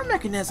jammed the door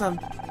mechanism.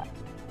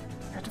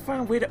 I have to find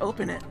a way to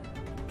open it.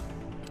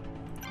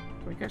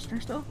 Can we catch her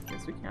still?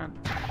 Yes, we can.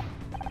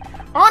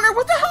 Honor,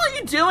 what the hell are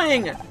you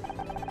doing?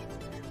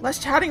 Less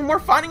chatting, more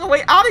finding a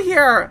way out of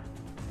here.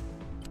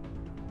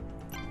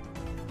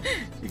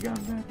 She got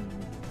back.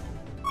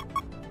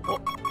 Oh.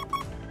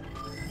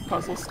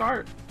 Puzzle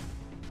start.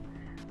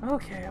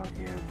 Okay.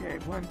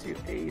 1, 2,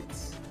 8.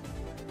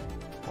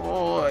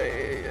 Oh,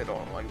 I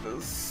don't like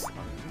this.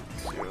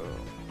 1, 2,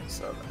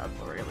 7 at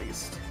the very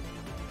least.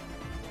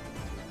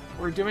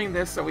 We're doing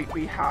this so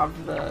we have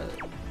the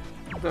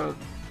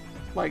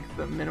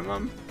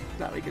minimum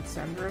that we could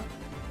send through.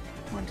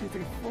 1, 2,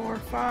 3, 4,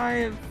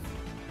 5,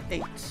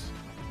 8,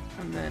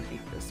 and then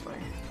 8 this way.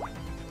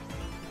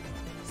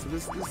 So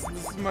this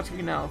is much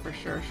we know for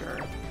sure.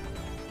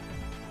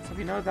 So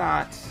we know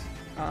that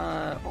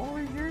all the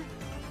way here.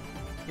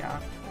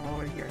 Yeah, all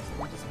the way here. So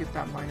we'll just get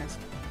that minus.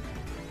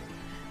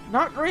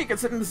 Not great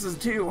considering this is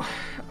 2.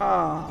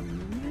 Oh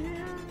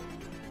man.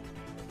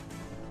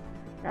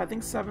 Yeah, I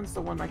think 7's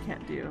the one I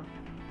can't do.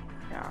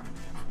 Yeah.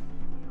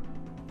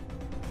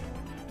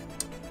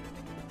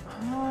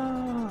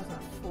 Oh, the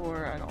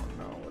 4. I don't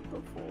know what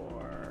the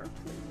 4.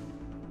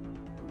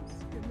 Please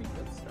give me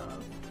good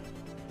stuff.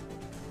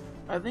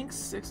 I think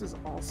 6 is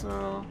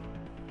also.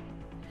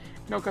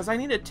 No, because I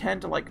need a 10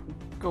 to like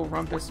go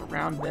rumpus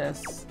around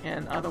this,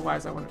 and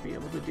otherwise I wouldn't be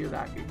able to do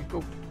that. You could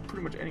go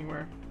pretty much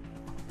anywhere.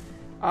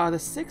 The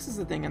 6 is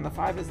the thing, and the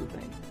 5 is the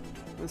thing.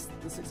 The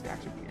 6 can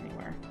actually be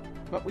anywhere.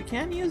 But we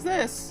can use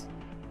this.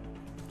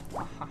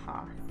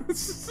 Haha.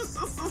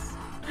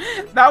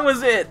 That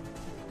was it.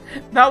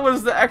 That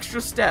was the extra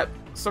step.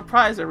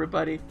 Surprise,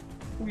 everybody.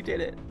 We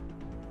did it.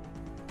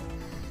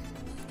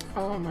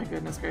 Oh my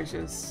goodness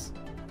gracious.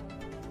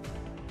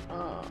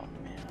 Oh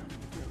man.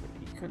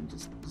 Really, you couldn't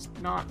just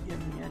not give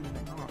me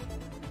anything, huh?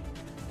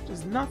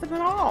 Just nothing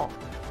at all.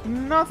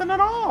 Nothing at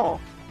all.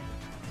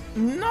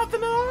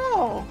 Nothing at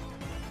all.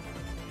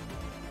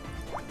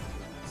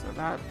 So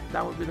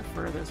that would be the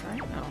furthest, right?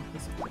 No,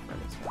 this would be the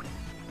furthest, right?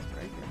 It's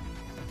right here.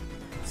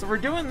 So we're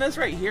doing this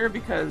right here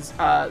because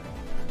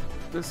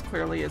this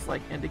clearly is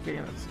like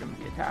indicating that it's going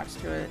to be attached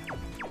to it,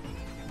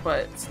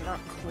 but it's not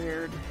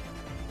cleared.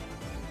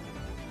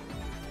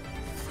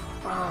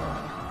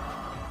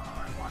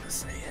 I want to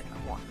say it.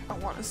 I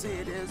want to say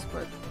it is,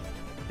 but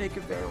it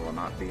could very well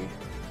not be.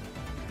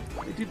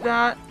 We do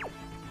that.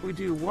 We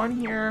do 1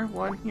 here,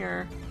 1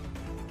 here,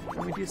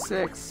 and we do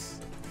 6.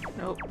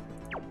 Nope.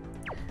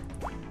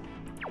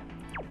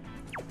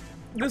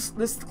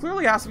 This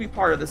clearly has to be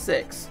part of the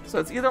 6. So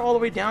it's either all the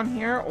way down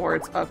here or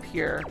it's up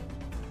here.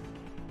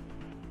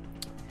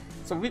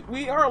 So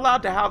we are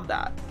allowed to have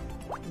that.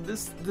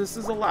 This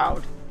is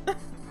allowed.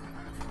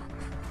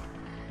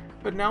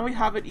 But now we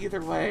have it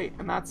either way,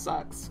 and that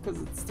sucks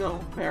because it's still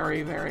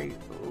very, very.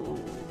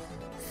 Ooh.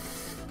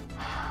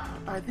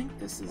 I think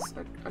this is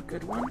a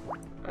good one.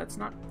 It's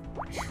not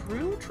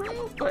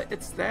true, but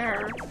it's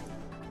there.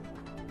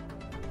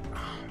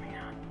 Oh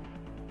man.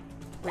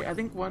 Wait, I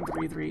think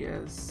 133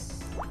 is.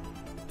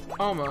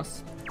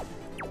 Almost.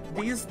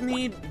 These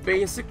need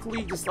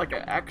basically just like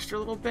an extra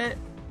little bit.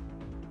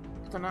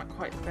 But they're not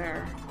quite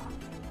there.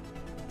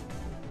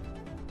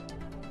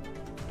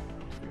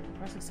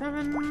 5, 6,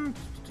 7.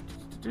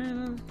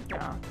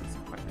 Yeah,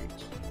 doesn't quite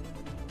reach.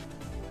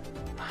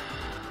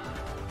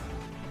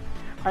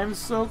 I'm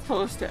so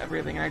close to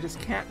everything and I just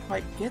can't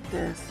quite get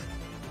this.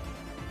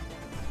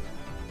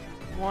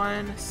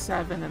 1,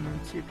 7, and then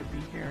 2 could be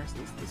here. So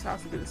this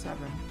has to be the 7.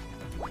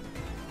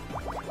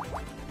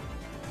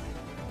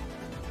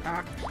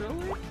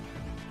 Actually,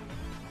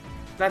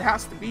 that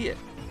has to be it,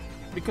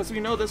 because we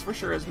know this for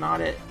sure is not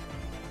it.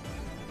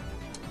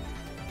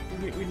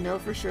 We know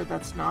for sure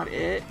that's not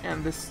it,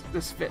 and this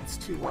fits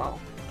too well.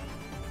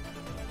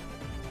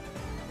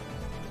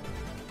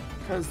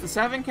 Because the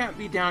 7 can't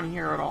be down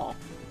here at all.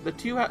 The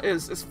 2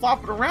 is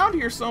flopping around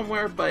here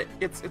somewhere, but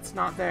it's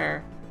not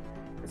there.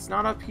 It's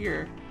not up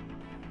here.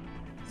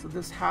 So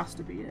this has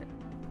to be it.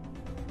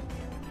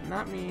 And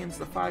that means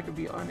the 5 could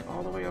be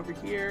all the way over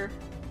here.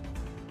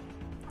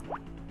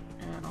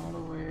 And all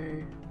the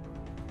way...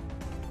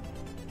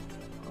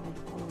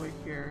 all the way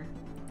here.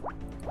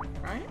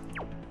 Right?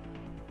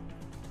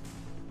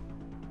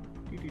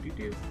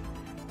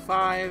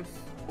 5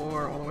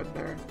 or all the way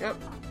there. Yep.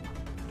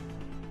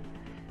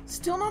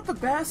 Still not the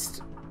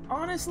best.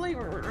 Honestly,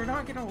 we're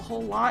not getting a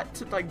whole lot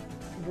to like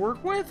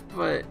work with,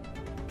 but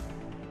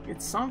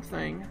it's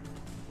something.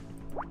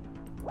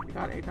 We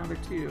got another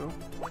 2,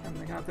 and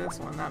they got this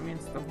one. That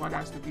means the 1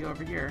 has to be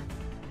over here.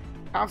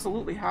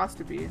 Absolutely has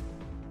to be.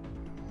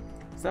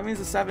 So that means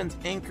the 7's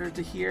anchored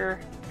to here,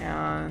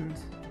 and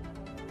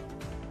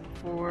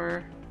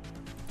 4.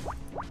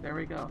 There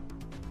we go.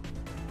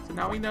 So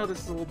now we know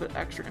this is a little bit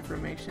extra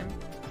information.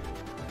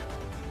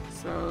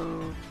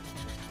 So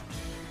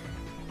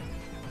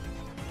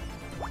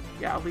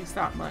yeah, at least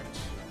that much.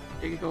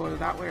 It could go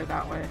that way or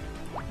that way.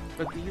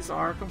 But these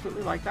are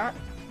completely like that.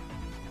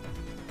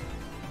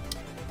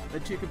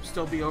 The 2 could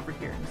still be over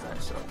here instead,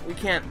 so we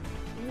can't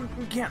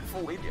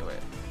fully do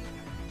it.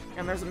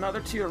 And there's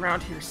another 2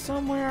 around here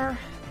somewhere.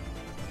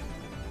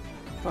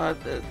 But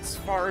as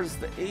far as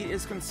the 8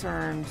 is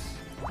concerned,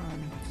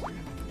 1, 2.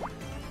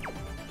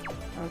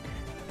 Okay.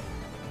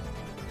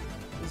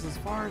 This is as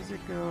far as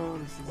it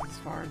goes. This is as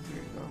far as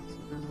it goes. So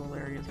there's little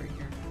areas right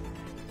here.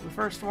 So the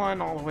first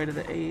one all the way to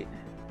the 8.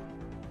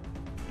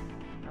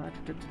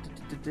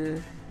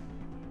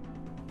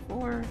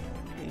 4,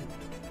 8.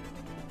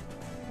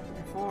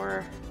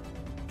 4.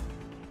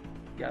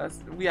 Yeah,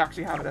 we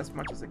actually have it as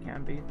much as it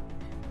can be.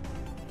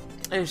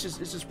 It's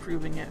just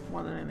proving it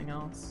more than anything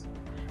else,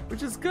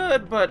 which is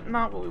good, but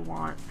not what we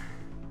want.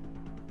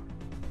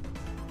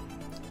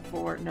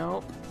 4,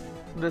 nope.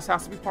 This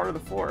has to be part of the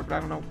 4, but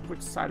I don't know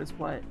which side is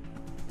what.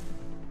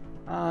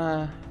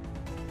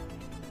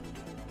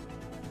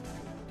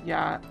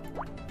 Yeah,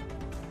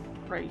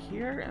 right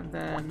here, and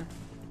then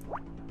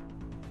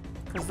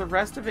because the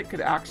rest of it could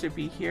actually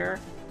be here,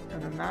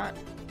 and then that,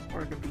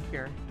 or it could be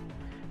here.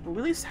 But we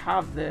at least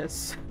have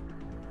this.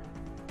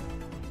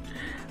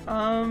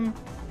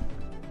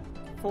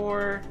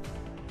 4,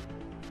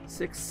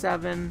 6,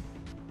 7.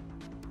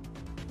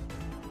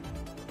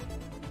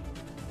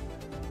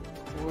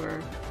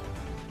 4.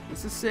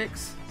 This is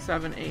 6,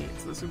 7, 8.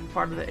 So this would be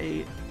part of the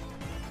 8.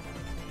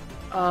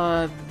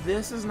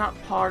 This is not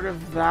part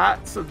of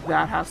that, so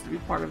that has to be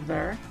part of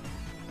there.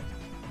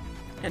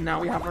 And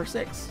now we have our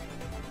 6.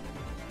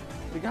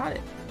 We got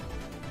it.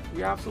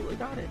 We absolutely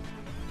got it.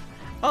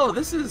 Oh,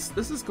 this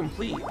is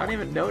complete. I didn't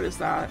even notice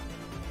that.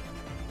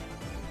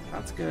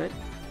 That's good.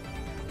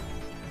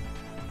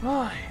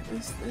 Oh,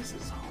 this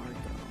is hard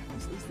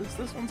though.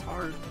 This one's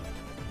hard.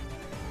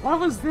 Why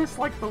was this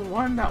like the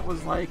one that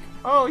was like,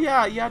 oh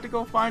yeah, you have to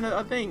go find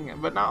a thing,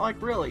 but not like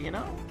really, you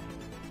know?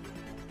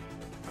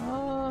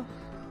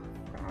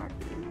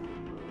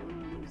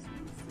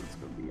 This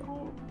could be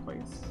all over the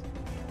place.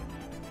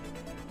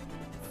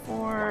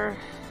 4.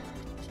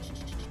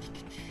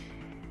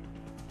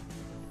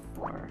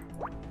 4.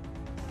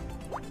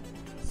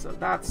 So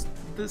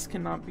this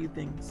cannot be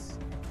things.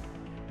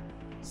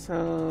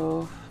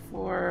 So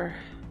 4,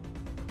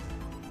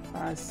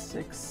 5,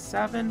 6,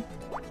 7.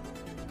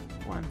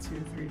 1, 2,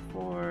 3,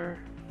 4.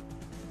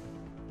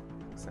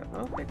 7.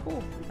 Okay,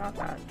 cool. We got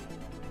that.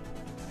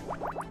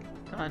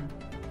 Done.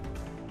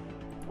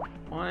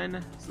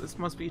 1. So this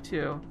must be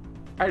 2.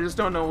 I just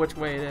don't know which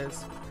way it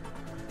is.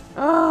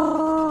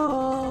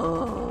 Oh.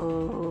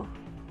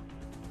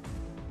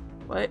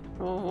 What?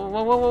 Whoa, whoa,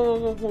 whoa, whoa,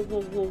 whoa, whoa,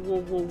 whoa, whoa,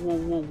 whoa, whoa,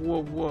 whoa,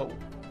 whoa, whoa, whoa.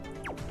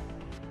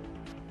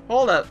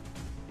 Hold up.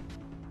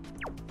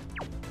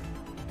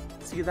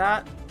 See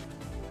that?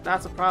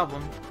 That's a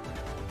problem.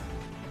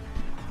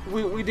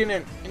 We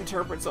didn't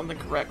interpret something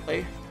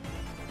correctly.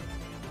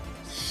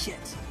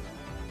 Shit.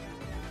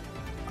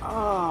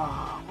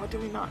 Oh, what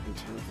did we not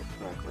interpret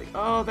correctly?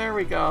 Oh, there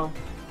we go.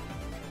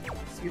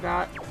 See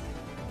that?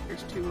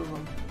 There's 2 of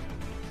them.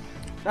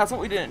 That's what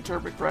we didn't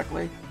interpret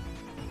correctly.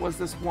 Was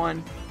this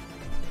 1?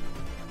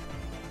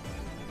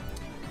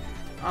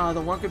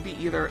 The 1 could be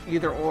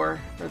either or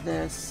for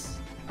this.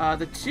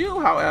 The 2,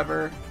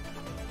 however...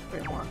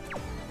 Wait, 1.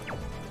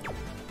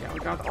 Yeah, we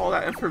got all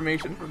that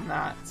information from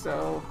that,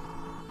 so...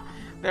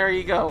 There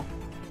you go.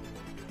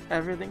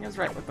 Everything is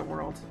right with the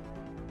world.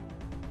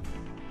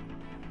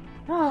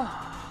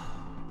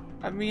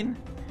 I mean,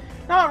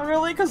 not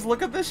really, because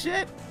look at this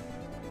shit.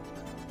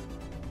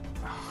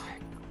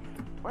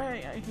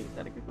 Wait, I hate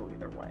that it could go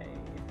either way.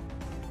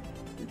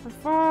 3 for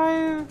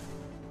 5.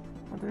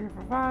 1, 3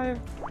 for 5.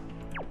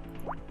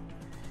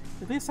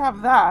 At least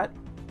have that.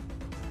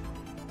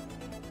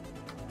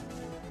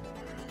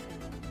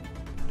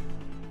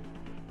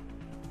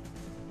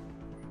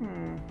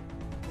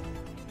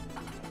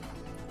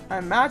 I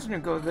imagine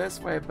it'd go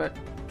this way, but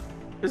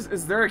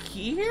is there a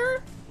key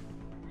here?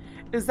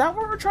 Is that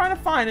what we're trying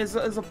to find? Is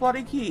a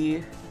bloody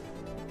key?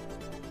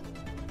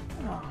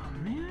 Oh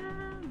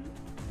man.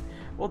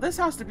 Well, this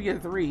has to be a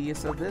 3,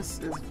 so this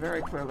is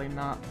very clearly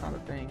not a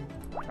thing.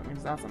 That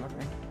means that's not a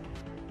thing.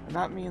 And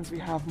that means we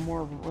have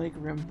more leg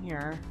room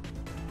here.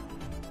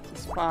 So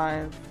It's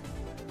 5.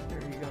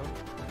 There you go.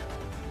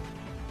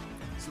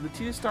 So the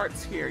 2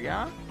 starts here,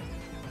 yeah?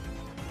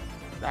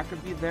 That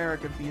could be there,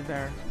 it could be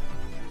there.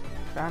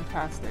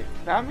 Fantastic.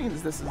 That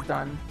means this is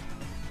done.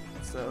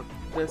 So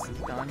this is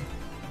done.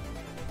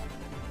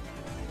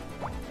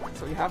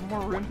 So we have more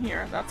room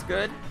here. That's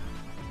good.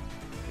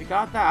 We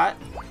got that.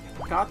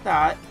 Got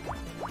that.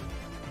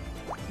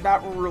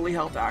 That really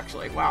helped,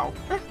 actually. Wow.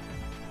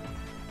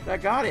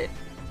 That got it.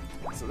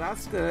 So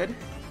that's good.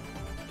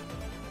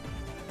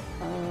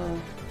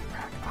 Oh,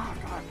 God.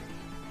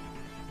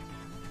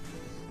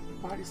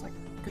 My body's like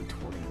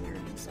contorting weird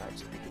and such.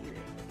 I hate it.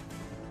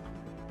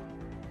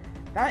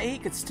 That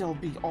 8 could still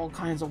be all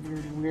kinds of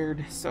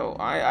weird, so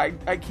I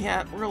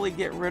can't really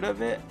get rid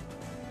of it.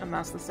 And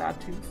that's the sad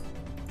tooth.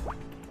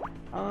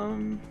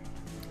 The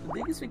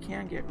biggest we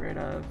can get rid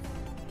of.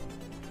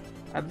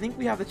 I think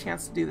we have the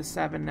chance to do the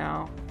 7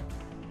 now.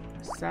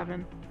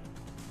 7,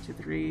 2,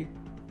 3.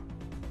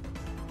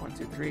 1,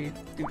 2, 3.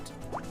 Doot.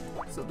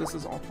 So this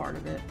is all part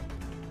of it.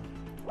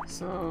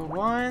 So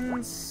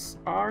 1s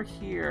are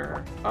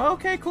here.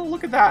 Okay, cool.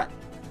 Look at that.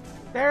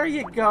 There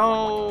you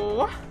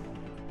go.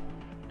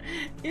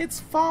 It's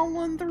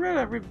falling through,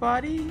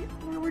 everybody.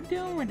 We're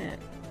doing it.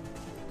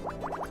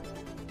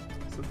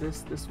 So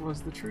this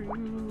was the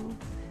true.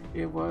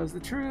 It was the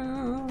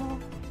true.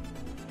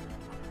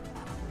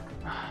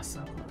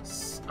 So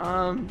close.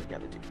 Yeah,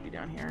 the 2 could be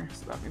down here.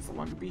 So that means the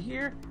 1 could be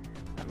here.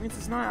 That means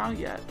it's not out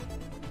yet.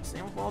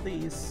 Same with all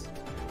these.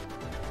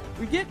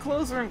 We get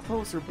closer and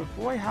closer, but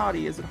boy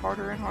howdy, is it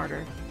harder and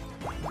harder.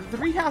 The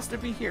 3 has to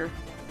be here.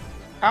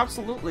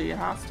 Absolutely, it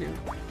has to.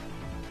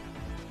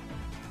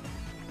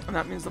 And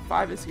that means the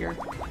 5 is here.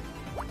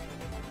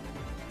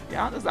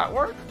 Yeah, does that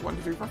work? 1,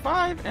 2, 3, 4,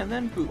 5, and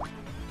then boop.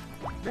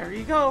 There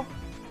you go.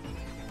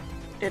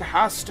 It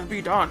has to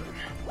be done.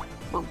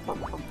 And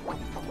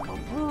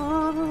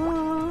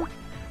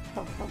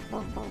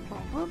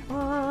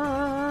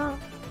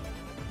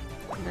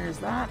there's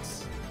that.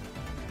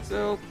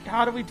 So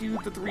how do we do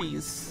the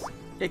 3s?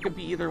 It could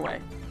be either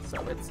way.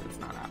 So it's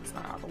not out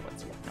of the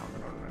woods yet. No.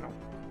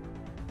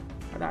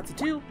 And that's a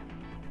 2.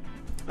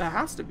 That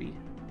has to be.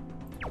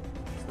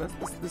 So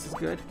this is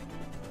good.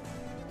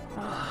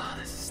 Ah,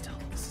 this is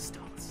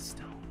still.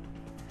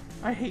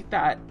 I hate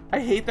that.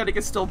 I hate that it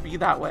can still be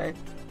that way.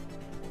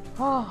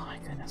 Oh my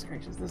goodness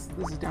gracious. This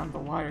is down to the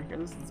wire here.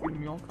 This is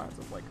giving me all kinds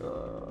of like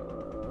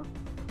Oh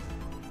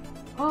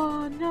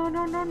no. Oh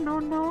no.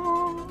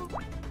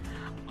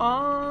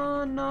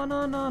 Oh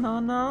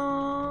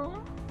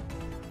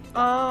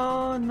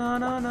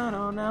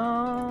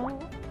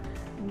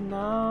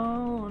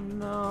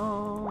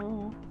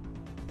no.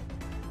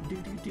 Do.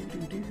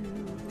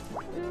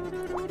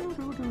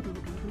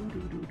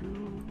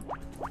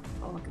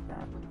 Oh, look at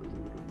that. Look at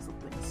these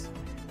little things.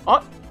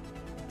 Oh!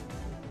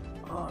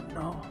 Oh,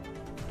 no.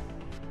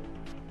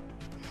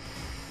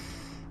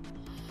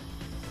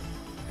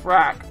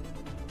 Frack.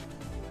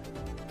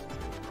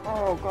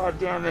 Oh, god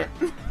damn it.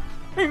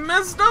 I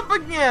messed up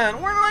again!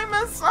 Where did I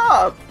mess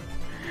up?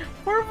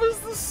 Where was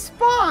the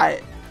spot?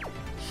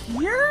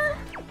 Here?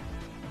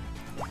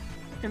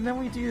 And then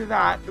we do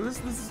that. This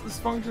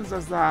functions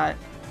as that.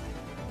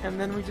 And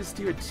then we just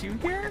do a 2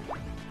 here?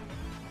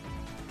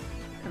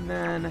 And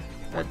then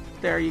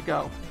there you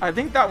go. I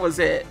think that was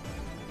it.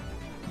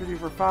 1, 2, 3,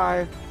 4,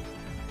 5.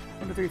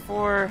 1, 2, 3,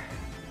 4.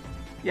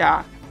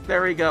 Yeah,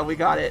 there we go. We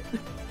got it.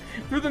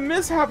 Through the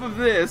mishap of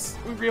this,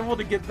 we were able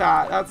to get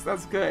that.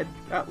 That's good,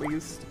 at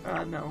least.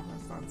 No,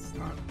 that's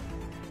not.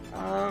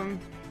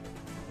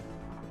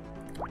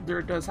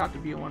 There does have to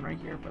be a 1 right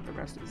here, but the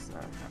rest is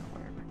kind of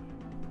whatever.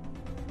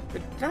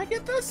 But did I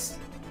get this?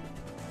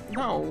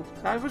 No,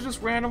 that was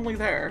just randomly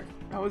there.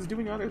 I was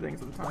doing other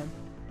things at the time.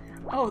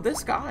 Oh,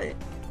 this got it.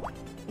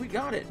 We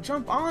got it.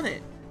 Jump on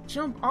it.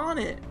 Jump on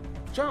it.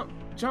 Jump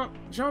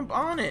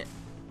on it.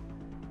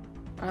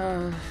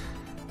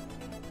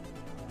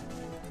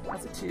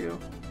 That's a 2.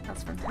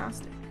 That's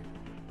fantastic.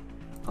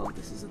 Oh,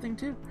 this is a thing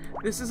too.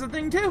 This is a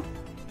thing too.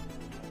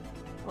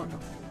 Oh no.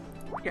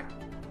 Yeah.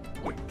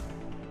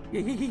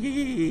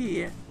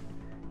 Yeah.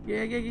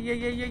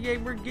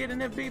 We're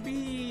getting it,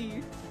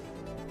 baby.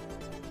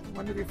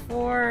 1, 2, 3,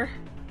 4.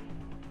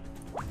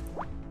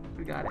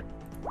 We got it.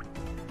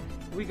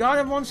 We got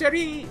it, mon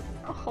chéri.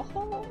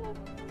 Oh,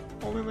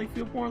 only like a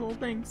few more little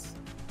things.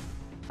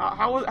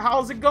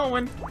 How's it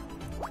going?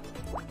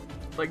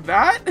 Like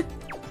that?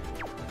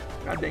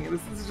 God dang it,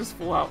 this is just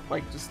full out,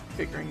 like, just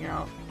figuring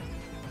out.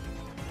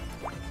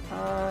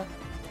 I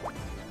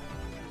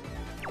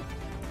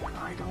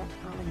don't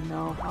really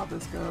know how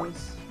this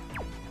goes.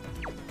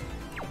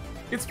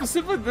 It's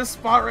specifically this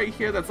spot right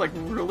here that's, like,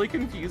 really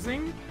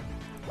confusing.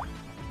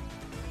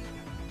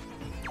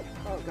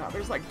 Oh god,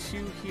 there's like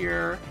 2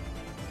 here.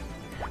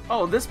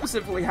 Oh, this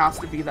specifically has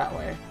to be that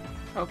way.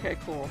 Okay,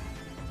 cool.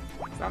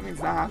 So that means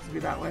that has to be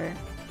that way.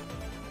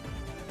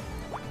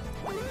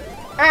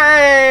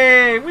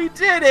 Hey! We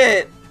did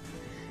it!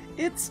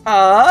 It's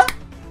a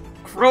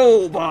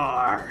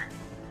crowbar!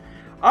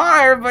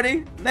 Alright,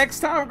 everybody. Next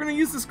time we're going to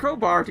use this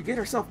crowbar to get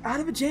ourselves out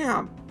of a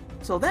jam.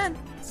 Till then,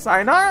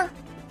 sayonara,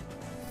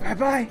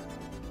 Bye-bye.